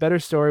 give me a better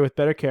story with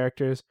better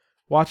characters.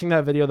 Watching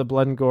that video, the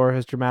blood and gore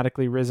has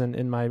dramatically risen,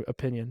 in my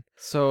opinion.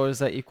 So does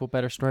that equal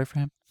better story for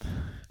him?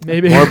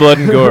 Maybe More blood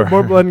and gore.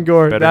 More blood and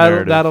gore. Better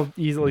narrative. That'll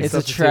easily. It's a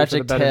substitute for the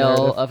tragic better tale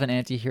narrative. of an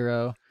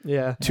anti-hero.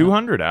 Yeah.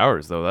 200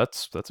 hours though.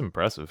 That's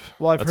impressive.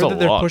 Well, I've That's heard a that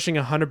they're lot. pushing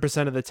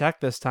 100% of the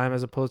tech this time,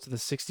 as opposed to the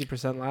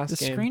 60% last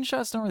The game.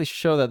 screenshots don't really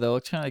show that though. It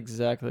looks kind of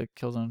exactly like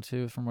Killzone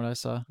 2 from what I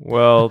saw.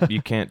 Well,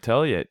 you can't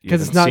tell yet. You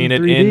 'Cause it's haven't not seen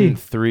in it 3D. in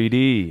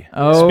 3D.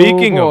 Oh,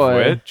 Speaking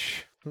boy. of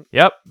which,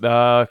 yep,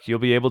 you'll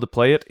be able to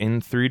play it in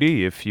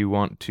 3D if you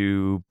want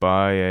to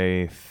buy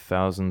a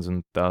thousands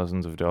and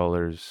thousands of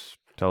dollars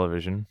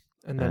television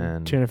And then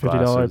and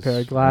 $250 pair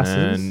of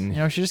glasses. You And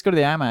know, you should just go to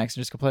the IMAX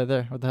and just go play it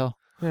there. What the hell?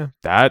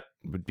 that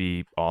would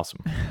be awesome.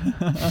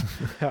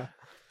 Yeah.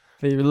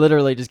 They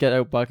literally just get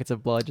out buckets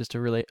of blood just to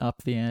really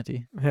up the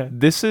ante. Yeah.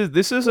 This is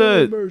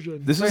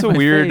Immersion. This is Right a in my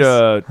weird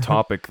face.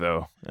 topic,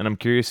 though, and I'm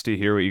curious to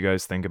hear what you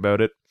guys think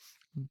about it.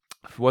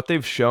 What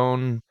they've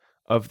shown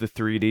of the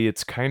 3D,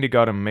 it's kind of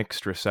got a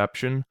mixed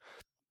reception.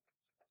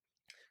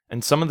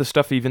 And some of the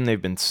stuff even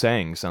they've been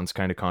saying sounds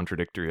kind of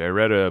contradictory. I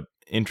read a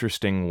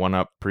interesting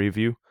one-up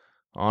preview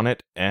on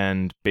it,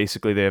 and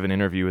basically they have an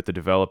interview with the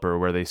developer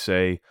where they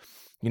say,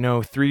 you know,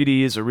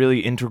 3D is a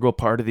really integral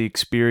part of the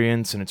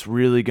experience, and it's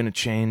really going to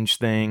change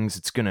things.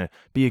 It's going to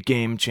be a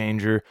game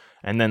changer.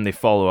 And then they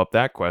follow up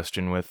that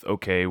question with,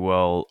 okay,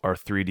 well, are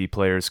 3D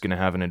players going to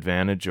have an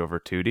advantage over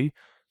 2D?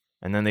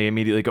 And then they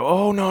immediately go,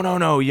 oh,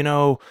 no, you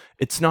know,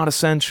 it's not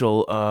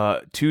essential.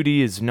 2D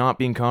is not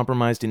being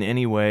compromised in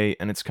any way.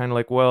 And it's kind of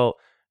like, well,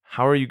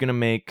 how are you going to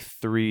make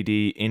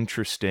 3D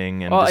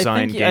interesting and Well,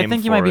 design game I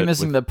think you for might be it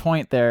missing with- the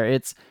point there.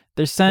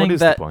 They're saying What is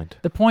that the point?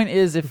 the point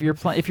is if you're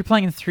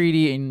playing in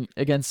 3D and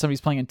against somebody's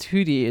playing in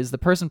 2D, is the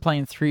person playing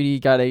in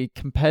 3D got a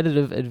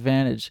competitive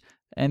advantage?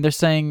 And they're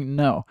saying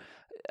no.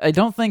 I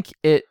don't think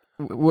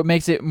what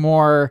makes it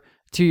more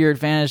to your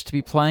advantage to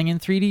be playing in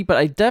 3D, but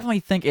I definitely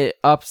think it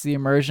ups the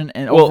immersion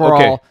and Well,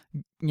 overall, okay.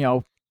 you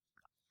know,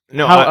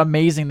 No, how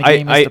amazing the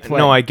game is to play.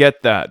 No, I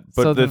get that.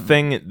 But So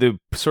the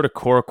sort of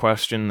core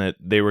question that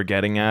they were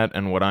getting at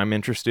and what I'm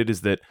interested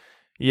is that,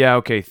 yeah,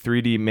 okay,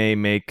 3D may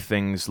make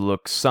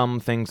some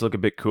things look a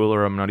bit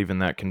cooler. I'm not even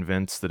that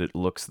convinced that it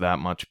looks that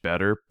much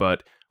better.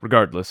 But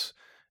regardless,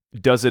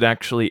 does it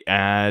actually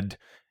add...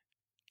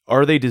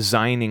 Are they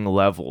designing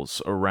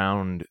levels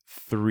around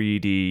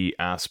 3D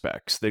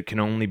aspects that can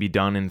only be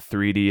done in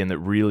 3D and that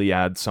really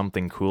add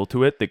something cool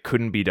to it that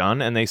couldn't be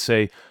done? And they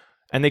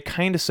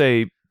try to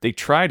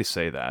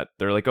say that.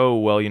 They're like, oh,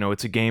 well, you know,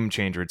 it's a game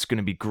changer. It's going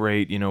to be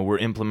great. You know, we're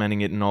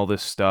implementing it in all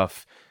this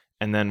stuff.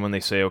 And then when they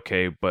say,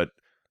 okay, but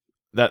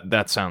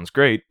that sounds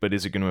great, but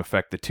is it going to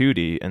affect the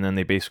 2D? And then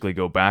they basically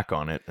go back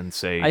on it and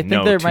say, I think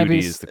no, there 2D might be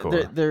is the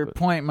core. their But-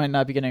 point might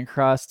not be getting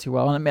across too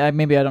well. And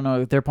maybe I don't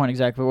know their point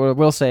exactly. But what I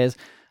will say is,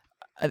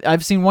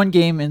 I've seen one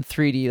game in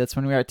 3D. That's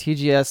when we were at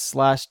TGS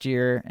last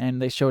year, and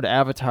they showed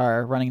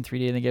Avatar running in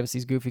 3D, and they gave us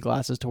these goofy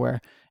glasses to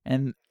wear.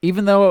 And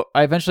even though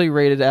I eventually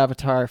rated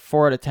Avatar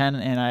 4 out of 10,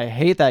 and I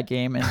hate that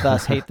game and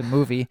thus hate the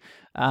movie,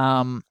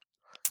 the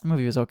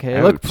movie was okay.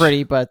 It looked Ouch.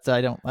 pretty, but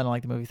I don't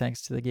like the movie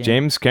thanks to the game.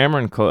 James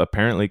Cameron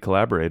apparently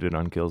collaborated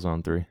on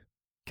Killzone 3.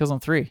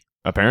 Killzone 3.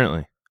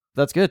 Apparently.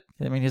 That's good.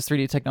 I mean, his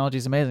 3D technology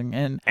is amazing.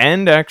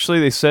 And actually,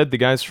 they said the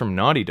guys from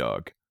Naughty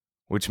Dog,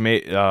 which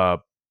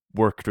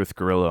worked with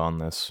Guerrilla on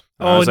this.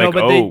 I Oh, was no, like,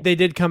 but they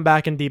did come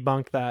back and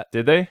debunk that.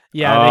 Did they?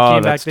 Yeah, Oh, they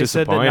came back. that's They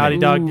said that Naughty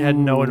disappointing. Dog had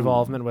no Ooh.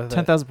 involvement with it.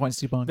 10,000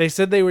 points debunked. They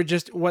said they were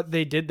just what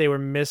they did. They were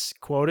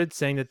misquoted,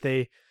 saying that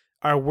they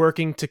are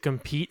working to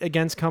compete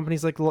against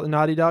companies like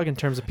Naughty Dog in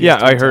terms of. Yeah,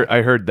 PS2 I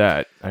tech.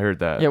 heard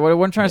that. Yeah, what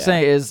I'm trying to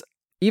say is,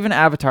 even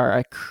Avatar,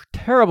 a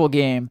terrible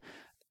game,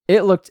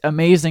 it looked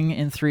amazing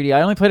in 3D.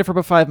 I only played it for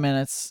about 5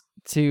 minutes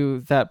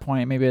to that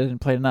point. Maybe I didn't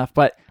play it enough,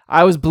 but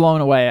I was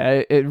blown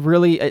away. It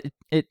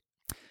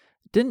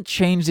didn't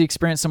change the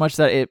experience so much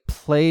that it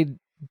played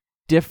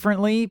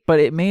differently, but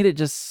it made it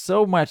just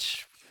so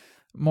much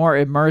more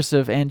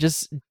immersive and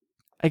just,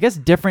 I guess,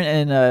 different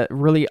in a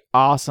really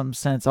awesome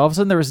sense. All of a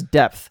sudden, there was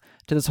depth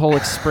to this whole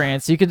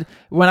experience.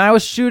 When I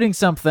was shooting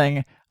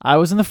something, I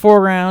was in the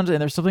foreground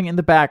and there's something in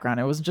the background.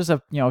 It wasn't just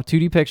a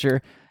 2D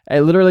picture.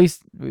 It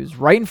was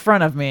right in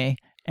front of me,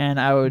 and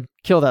I would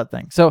kill that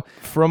thing. So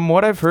From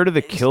what I've heard of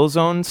the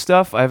Killzone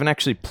stuff, I haven't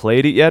actually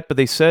played it yet, but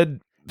they said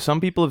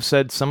some people have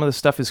said some of the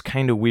stuff is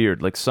kind of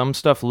weird. Like some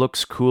stuff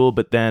looks cool,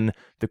 but then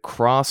the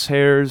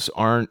crosshairs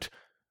aren't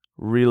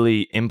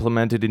really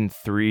implemented in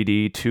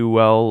 3D too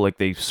well. Like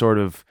they sort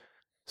of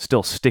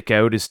still stick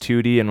out as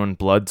 2D, and when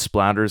blood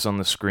splatters on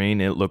the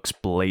screen, it looks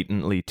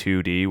blatantly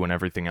 2D when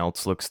everything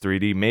else looks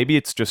 3D. Maybe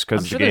it's just I'm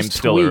because sure the there's game's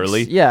still tweaks.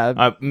 early.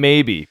 Yeah,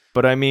 Maybe,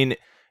 but I mean,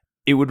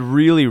 it would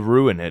really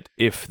ruin it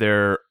if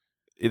they're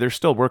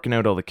still working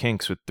out all the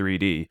kinks with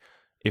 3D.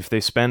 If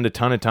they spend a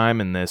ton of time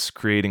in this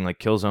creating, like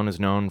Killzone is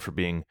known for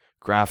being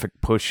graphic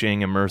pushing,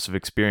 immersive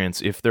experience,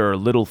 if there are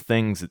little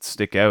things that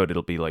stick out,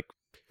 it'll be like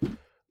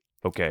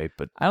okay,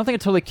 but I don't think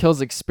it totally kills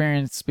the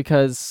experience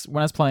because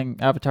when I was playing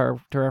Avatar,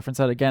 to reference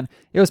that again,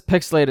 it was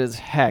pixelated as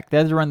heck. They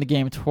had to run the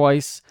game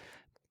twice,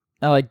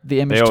 like the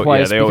image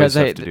twice, they because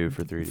always have to do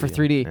for 3D. For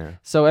 3D, Yeah.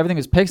 so everything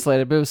was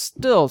pixelated, but it was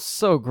still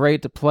so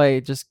great to play.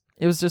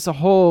 It was just a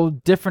whole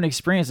different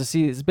experience to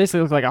see. It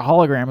basically looked like a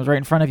hologram was right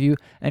in front of you,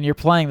 and you're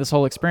playing this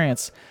whole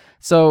experience.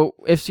 So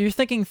if you're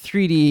thinking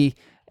 3D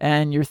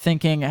and you're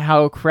thinking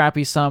how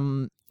crappy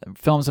some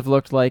films have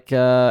looked, like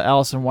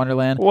Alice in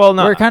Wonderland, Well,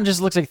 no, where it kind of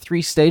just looks like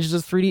 3 stages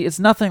of 3D, it's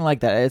nothing like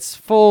that. It's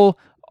full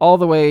all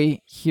the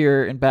way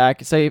here and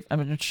back. Say,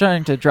 I'm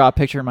trying to draw a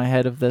picture in my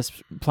head of this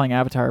playing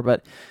Avatar,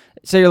 but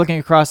say you're looking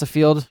across the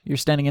field, you're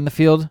standing in the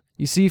field,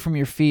 you see from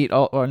your feet,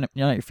 or not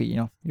your feet,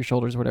 your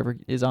shoulders, whatever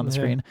is on the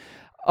screen,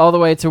 all the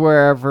way to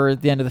wherever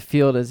the end of the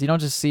field is. You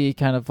don't just see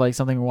kind of like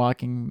something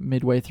walking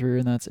midway through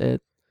and that's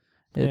it.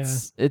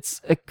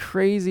 It's a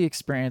crazy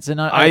experience,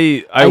 and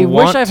I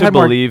want I've to had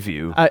believe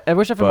you. I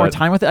wish I've had more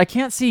time with it. I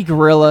can't see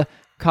Guerrilla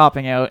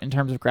copping out in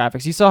terms of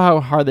graphics. You saw how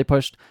hard they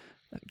pushed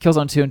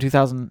Killzone 2 in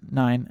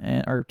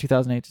 2009 or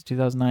 2008 to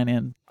 2009,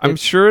 and I'm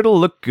sure it'll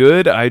look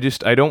good. I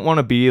don't want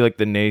to be like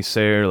the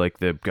naysayer, like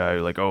the guy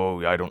like,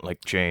 oh, I don't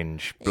like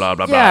change, blah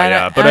blah blah.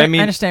 Yeah, but I mean,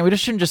 I understand. We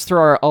just shouldn't just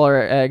throw all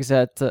our eggs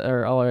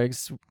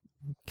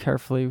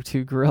carefully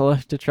to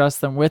Guerrilla to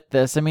trust them with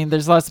this. I mean,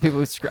 there's lots of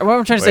people who what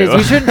I'm trying to say is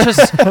we shouldn't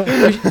just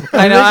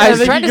I know I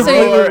was trying to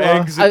say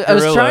I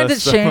was trying to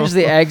change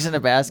the eggs in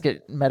a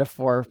basket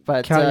metaphor,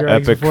 but count your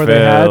eggs epic before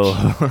fail.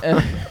 they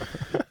hatch.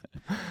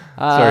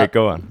 Sorry,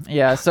 go on.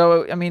 Yeah,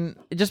 so I mean,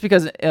 just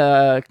because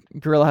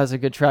Guerrilla has a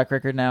good track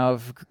record now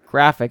of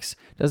graphics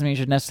doesn't mean you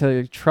should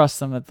necessarily trust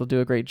them that they'll do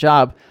a great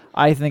job.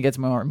 I think it's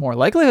more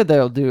likelihood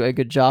they'll do a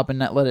good job and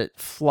not let it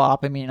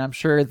flop. I mean, I'm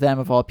sure them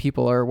of all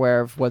people are aware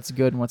of what's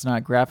good and what's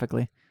not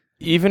graphically.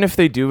 Even if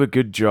they do a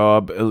good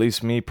job, at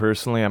least me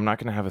personally, I'm not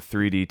going to have a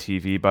 3D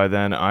TV by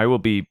then. I will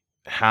be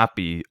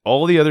happy.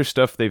 All the other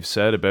stuff they've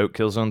said about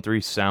Killzone 3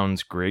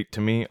 sounds great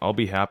to me. I'll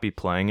be happy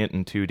playing it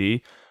in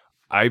 2D.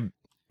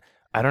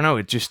 I don't know,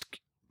 it just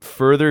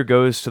further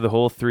goes to the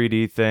whole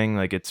 3D thing.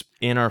 Like, it's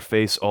in our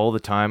face all the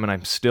time, and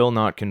I'm still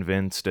not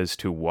convinced as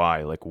to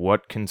why. Like,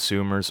 what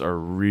consumers are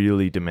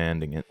really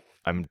demanding it.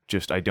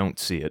 I don't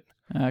see it.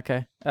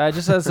 Okay.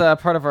 Just as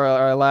part of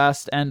our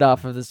last end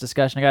off of this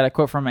discussion, I got a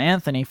quote from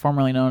Anthony,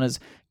 formerly known as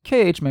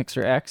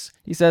KHMixerX.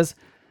 He says,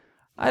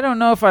 I don't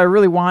know if I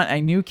really want a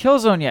new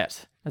Killzone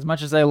yet. As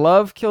much as I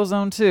love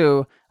Killzone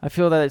 2, I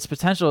feel that its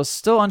potential is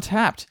still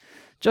untapped.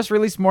 Just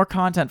released more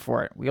content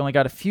for it. We only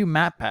got a few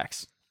map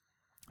packs.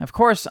 Of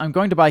course, I'm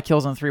going to buy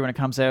Killzone 3 when it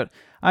comes out.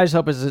 I just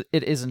hope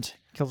it isn't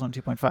Killzone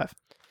 2.5.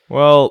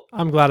 Well,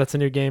 I'm glad it's a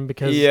new game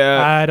because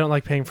I don't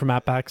like paying for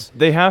map packs.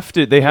 They have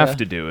to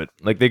do it.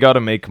 Like, they got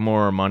to make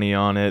more money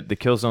on it. The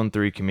Killzone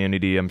 3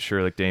 community, I'm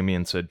sure, like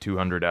Damien said,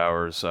 200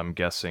 hours. I'm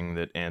guessing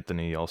that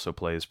Anthony also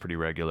plays pretty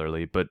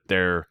regularly, but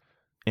they're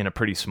in a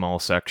pretty small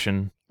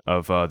section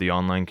of the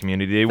online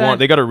community.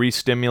 They got to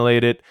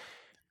re-stimulate it,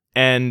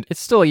 and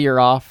it's still a year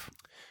off.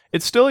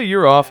 It's still a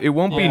year off. It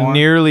won't be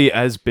nearly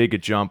as big a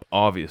jump,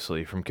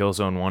 obviously, from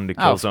Killzone 1 to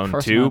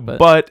Killzone 2,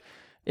 but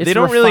they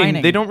don't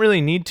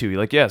really need to.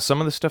 Like, yeah, some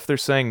of the stuff they're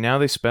saying now,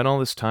 they spent all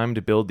this time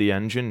to build the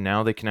engine.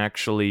 Now they can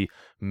actually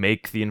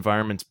make the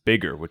environments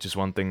bigger, which is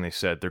one thing they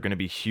said. They're going to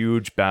be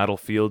huge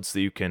battlefields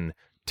that you can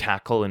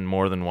tackle in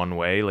more than one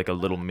way, like a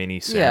little mini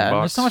sandbox. Yeah,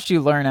 there's so much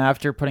you learn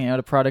after putting out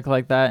a product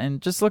like that,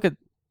 and just look at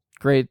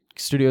great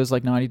studios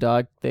like Naughty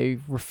Dog. They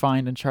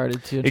refined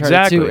Uncharted 2,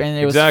 Uncharted 2, and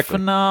it was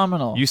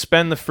phenomenal. You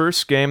spend the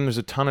first game, there's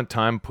a ton of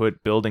time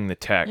put building the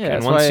tech,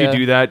 and once you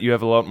do that, you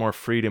have a lot more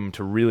freedom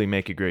to really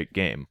make a great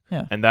game.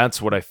 Yeah. And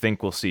that's what I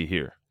think we'll see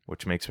here,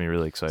 which makes me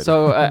really excited.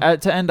 So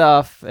to end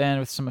off, and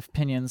with some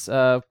opinions,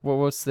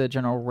 what's the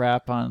general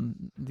wrap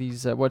on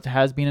these, what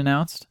has been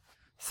announced?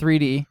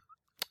 3D,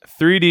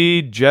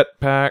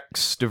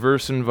 jetpacks,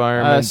 diverse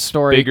environments,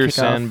 story bigger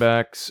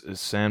kickoff.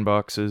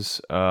 sandboxes.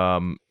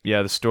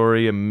 The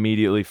story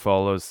immediately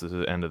follows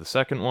the end of the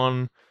second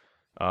one.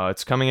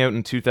 It's coming out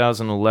in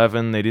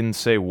 2011. They didn't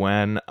say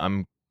when.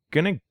 I'm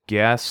gonna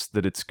guess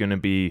that it's gonna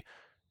be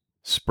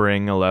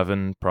spring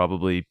 11,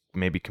 probably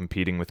maybe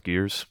competing with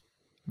Gears.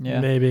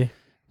 Yeah, maybe.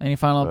 Any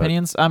final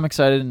opinions? I'm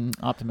excited and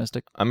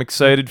optimistic. I'm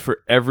excited for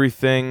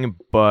everything,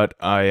 but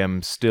I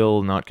am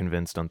still not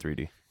convinced on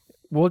 3D.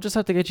 We'll just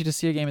have to get you to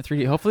see a game in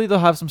 3D. Hopefully they'll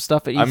have some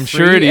stuff at E3. I'm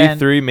sure at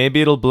E3,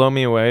 maybe it'll blow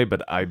me away,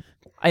 but I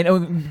know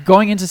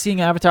going into seeing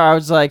Avatar, I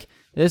was like,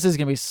 this is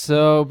going to be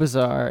so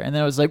bizarre. And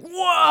then it was like,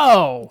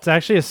 whoa! It's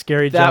actually a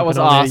scary jump in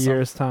only a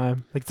year's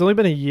time. Like, it's only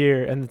been a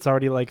year, and it's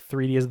already like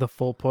 3D is the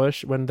full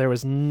push when there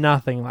was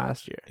nothing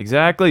last year.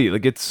 Exactly.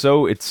 Like, it's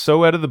so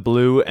out of the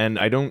blue, and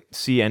I don't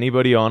see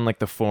anybody on like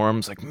the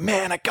forums like,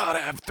 man, I gotta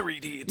have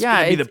 3D. It's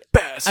gonna be the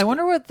best. I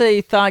wonder what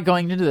they thought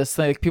going into this.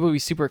 Like, people would be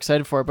super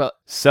excited for it, but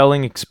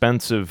selling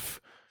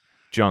expensive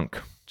junk.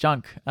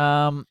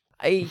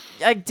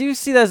 I do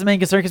see that as a main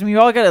concern because we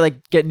all got to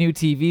like get new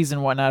TVs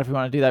and whatnot if we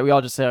want to do that. We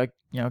all just say, like,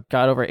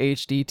 got over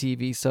HD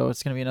TV, so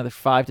it's going to be another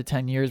 5 to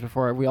 10 years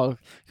before we all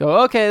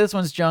go, okay, this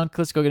one's junk.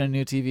 Let's go get a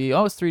new TV.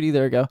 Oh, it's 3D.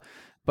 There we go.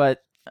 But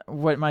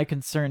what my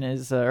concern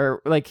is,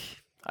 or like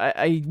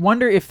I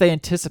wonder if they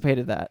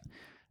anticipated that,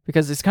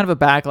 because it's kind of a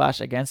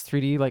backlash against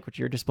 3D, like what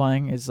you're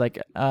displaying is like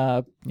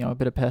a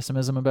bit of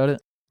pessimism about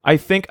it. I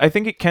think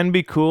it can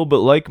be cool, but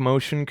like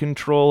motion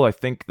control, I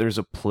think there's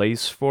a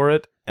place for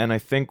it. And I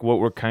think what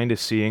we're kind of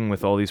seeing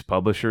with all these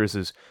publishers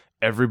is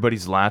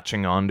everybody's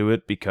latching onto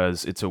it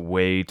because it's a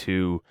way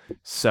to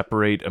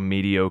separate a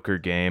mediocre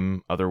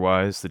game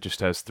otherwise that just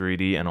has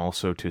 3D, and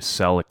also to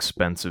sell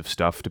expensive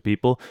stuff to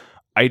people.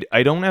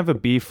 I don't have a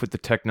beef with the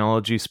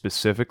technology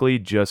specifically,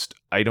 just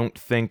I don't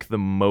think the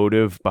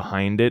motive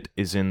behind it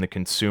is in the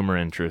consumer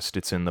interest,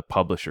 it's in the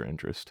publisher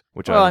interest.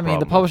 Which Well, I I mean,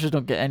 the publishers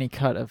don't get any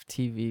cut of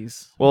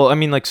TVs. Well, I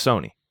mean, like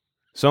Sony.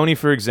 Sony,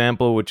 for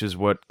example, which is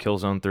what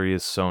Killzone 3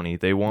 is. Sony,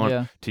 they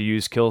want to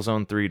use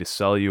Killzone 3 to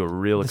sell you a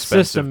real The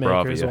expensive system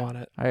makers Bravia. want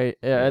it. All right,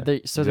 they're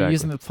exactly.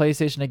 using the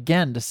PlayStation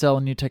again to sell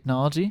new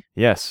technology.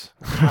 Yes.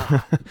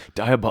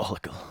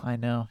 Diabolical. I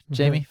know.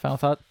 Jamie, final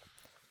thought?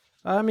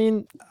 I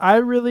mean,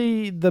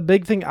 the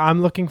big thing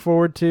I'm looking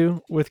forward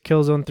to with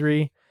Killzone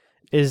 3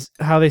 is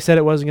how they said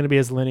it wasn't going to be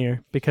as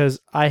linear, because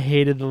I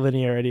hated the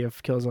linearity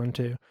of Killzone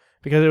 2,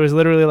 because it was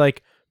literally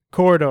like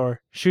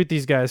corridor, shoot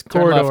these guys,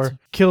 Turn corridor, left.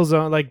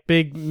 Killzone, like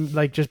big,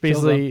 like just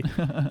basically,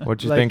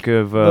 What'd you Like, think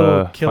of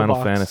little kill Final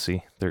box.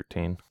 Fantasy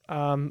 13?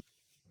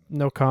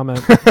 no comment.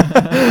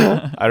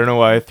 I don't know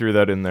why I threw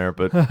that in there,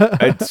 but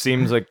it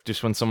seems like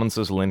just when someone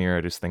says linear,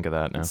 I just think of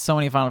that now. So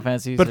many Final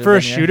Fantasies. But are for a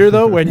linear. shooter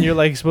though, when you're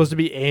like supposed to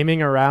be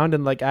aiming around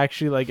and like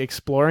actually like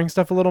exploring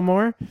stuff a little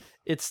more,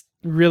 it's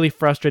really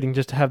frustrating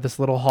just to have this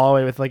little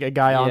hallway with like a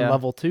guy on Yeah.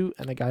 level 2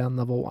 and a guy on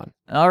level 1.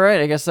 All right,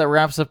 I guess that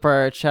wraps up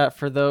our chat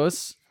for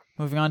those.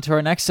 Moving on to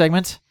our next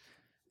segment.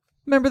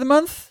 Member of the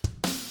month.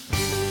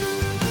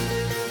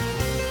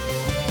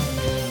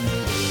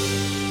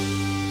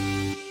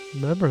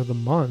 Member of the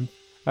month.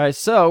 All right,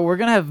 so we're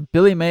gonna have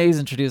Billy Mays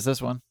introduce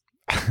this one.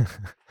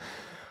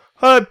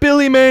 Hi,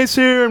 Billy Mays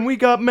here, and we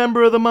got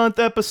Member of the Month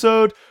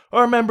episode.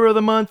 Our Member of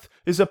the Month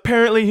is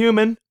apparently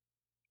human.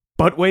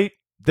 But wait,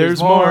 there's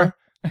more.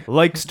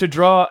 Likes to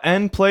draw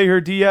and play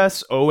her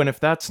DS. Oh, and if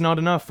that's not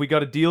enough, we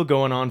got a deal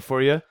going on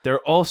for you. They're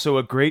also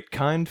a great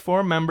kind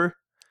 4 member.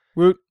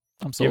 Woot!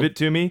 I'm sold. Give it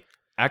to me.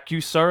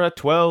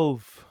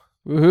 Acusara12.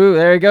 Woohoo!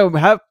 There you go.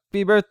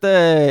 Happy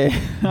birthday!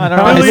 I don't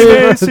know. Billy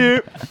Mays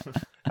here.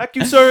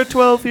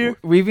 Acusara12 here.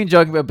 We've been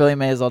joking about Billy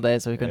Mays all day,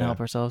 so we couldn't Yeah. help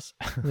ourselves.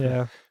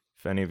 Yeah.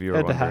 If any of you are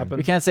Had to wondering. happen.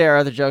 We can't say our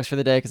other jokes for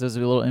the day because those would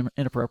be a little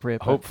inappropriate.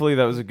 but- Hopefully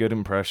that was a good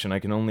impression. I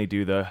can only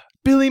do the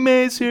Billy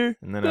Mays here.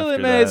 And then Billy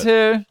after Mays that,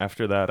 here.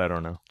 After that, I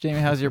don't know.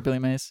 Jamie, how's your Billy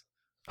Mays?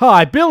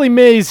 Hi, Billy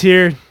Mays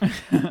here.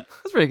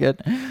 That's pretty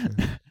good.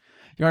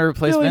 You want to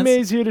replace Billy Vince?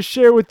 Mays here to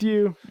share with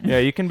you Yeah,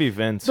 you can be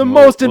Vince. the and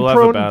most we'll have a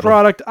important battle.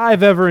 product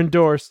I've ever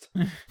endorsed.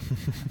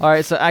 All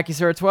right, so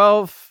Acusara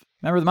 12,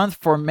 member of the month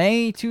for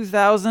May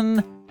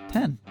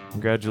 2010.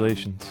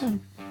 Congratulations.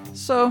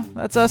 So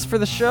that's us for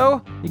the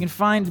show. You can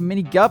find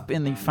Mini Gup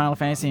in the Final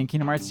Fantasy and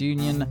Kingdom Hearts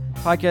Union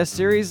podcast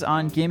series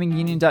on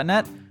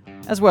gamingunion.net,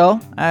 as well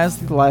as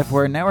the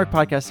Liveware Network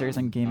podcast series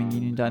on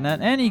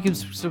gamingunion.net, and you can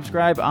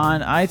subscribe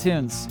on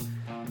iTunes.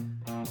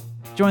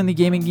 Join the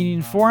Gaming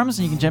Union forums,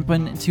 and you can jump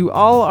into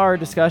all our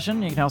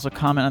discussion. You can also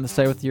comment on the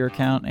site with your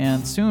account,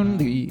 and soon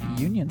the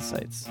Union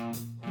sites.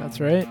 That's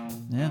right.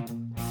 Yeah.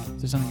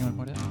 Is there something you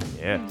want to point out?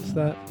 Yeah. Just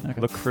that. Okay.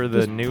 Look for the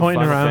Just new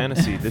pointing Final around.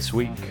 Fantasy this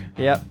week.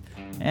 Yep.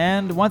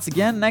 And once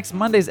again, next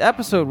Monday's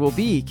episode will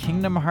be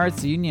Kingdom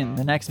Hearts Union.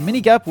 The next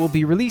Mini Gup will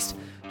be released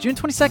June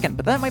 22nd,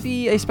 but that might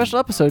be a special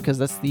episode because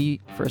that's the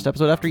first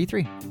episode after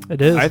E3.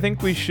 It is. I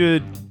think we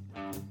should.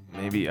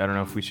 Maybe I don't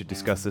know if we should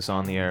discuss this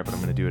on the air, but I'm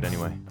going to do it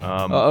anyway.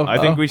 I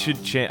think we should.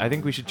 I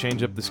think we should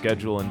change up the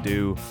schedule and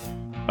do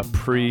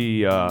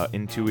a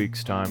in 2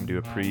 weeks' time. Do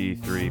a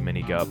pre-E3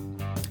 Mini Gup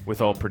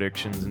with all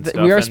predictions and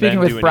stuff. We are and speaking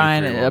then do with an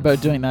Brian E3 one.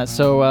 about doing that,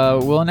 so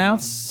we'll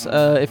announce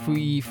if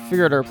we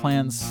figure out our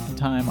plans in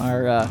time.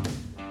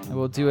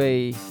 We'll do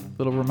a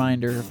little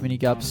reminder of Mini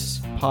Gup's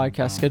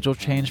podcast schedule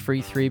change for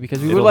E3 because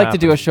we would It'll like to happen.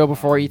 do a show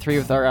before E3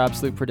 with our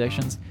absolute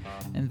predictions,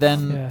 and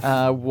then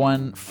Yeah.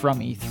 one from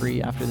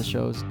E3 after the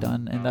show's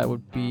done, and that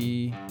would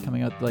be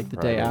coming out like the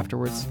day Right.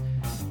 afterwards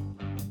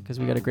because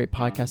we got a great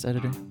podcast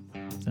editor.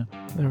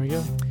 There we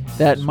go.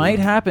 That Sweet. might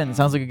happen.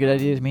 Sounds like a good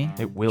idea to me.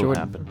 It will Jordan.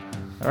 happen.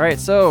 All right,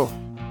 so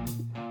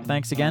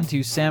thanks again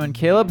to Sam and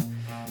Caleb.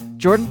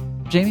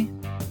 Jordan, Jamie,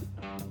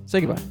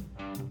 say goodbye.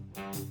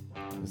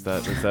 Is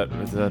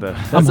that a?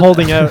 I'm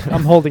holding out.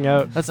 I'm holding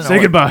out. That's an Say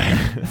order. goodbye.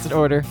 That's an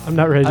order. I'm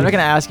not ready. I'm not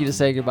going to ask you to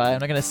say goodbye. I'm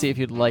not going to see if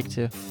you'd like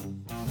to.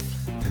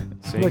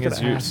 Seeing Look as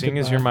at you're that. seeing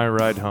as you're my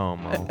ride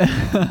home, I'll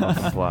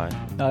comply.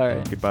 All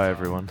right. Goodbye,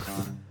 everyone.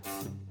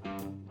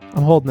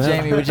 I'm holding out.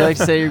 Jamie, would you like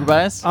to say your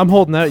goodbyes? I'm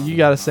holding out. You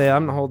gotta say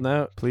I'm not holding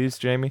out. Please,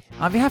 Jamie.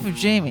 On behalf of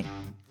Jamie,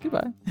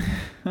 goodbye.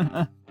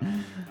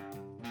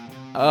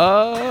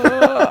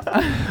 Oh.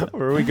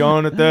 Where are we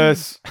going with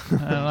this? I don't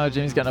know.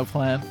 Jamie's got no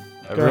plan.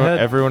 ahead.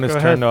 Everyone has Go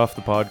turned ahead. off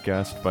the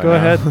podcast by Go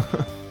now.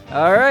 ahead.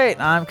 All right.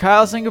 I'm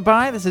Kyle saying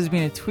goodbye. This has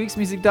been a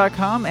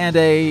tweaksmusic.com and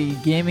a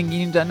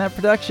gamingunion.net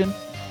production.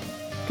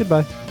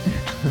 Goodbye.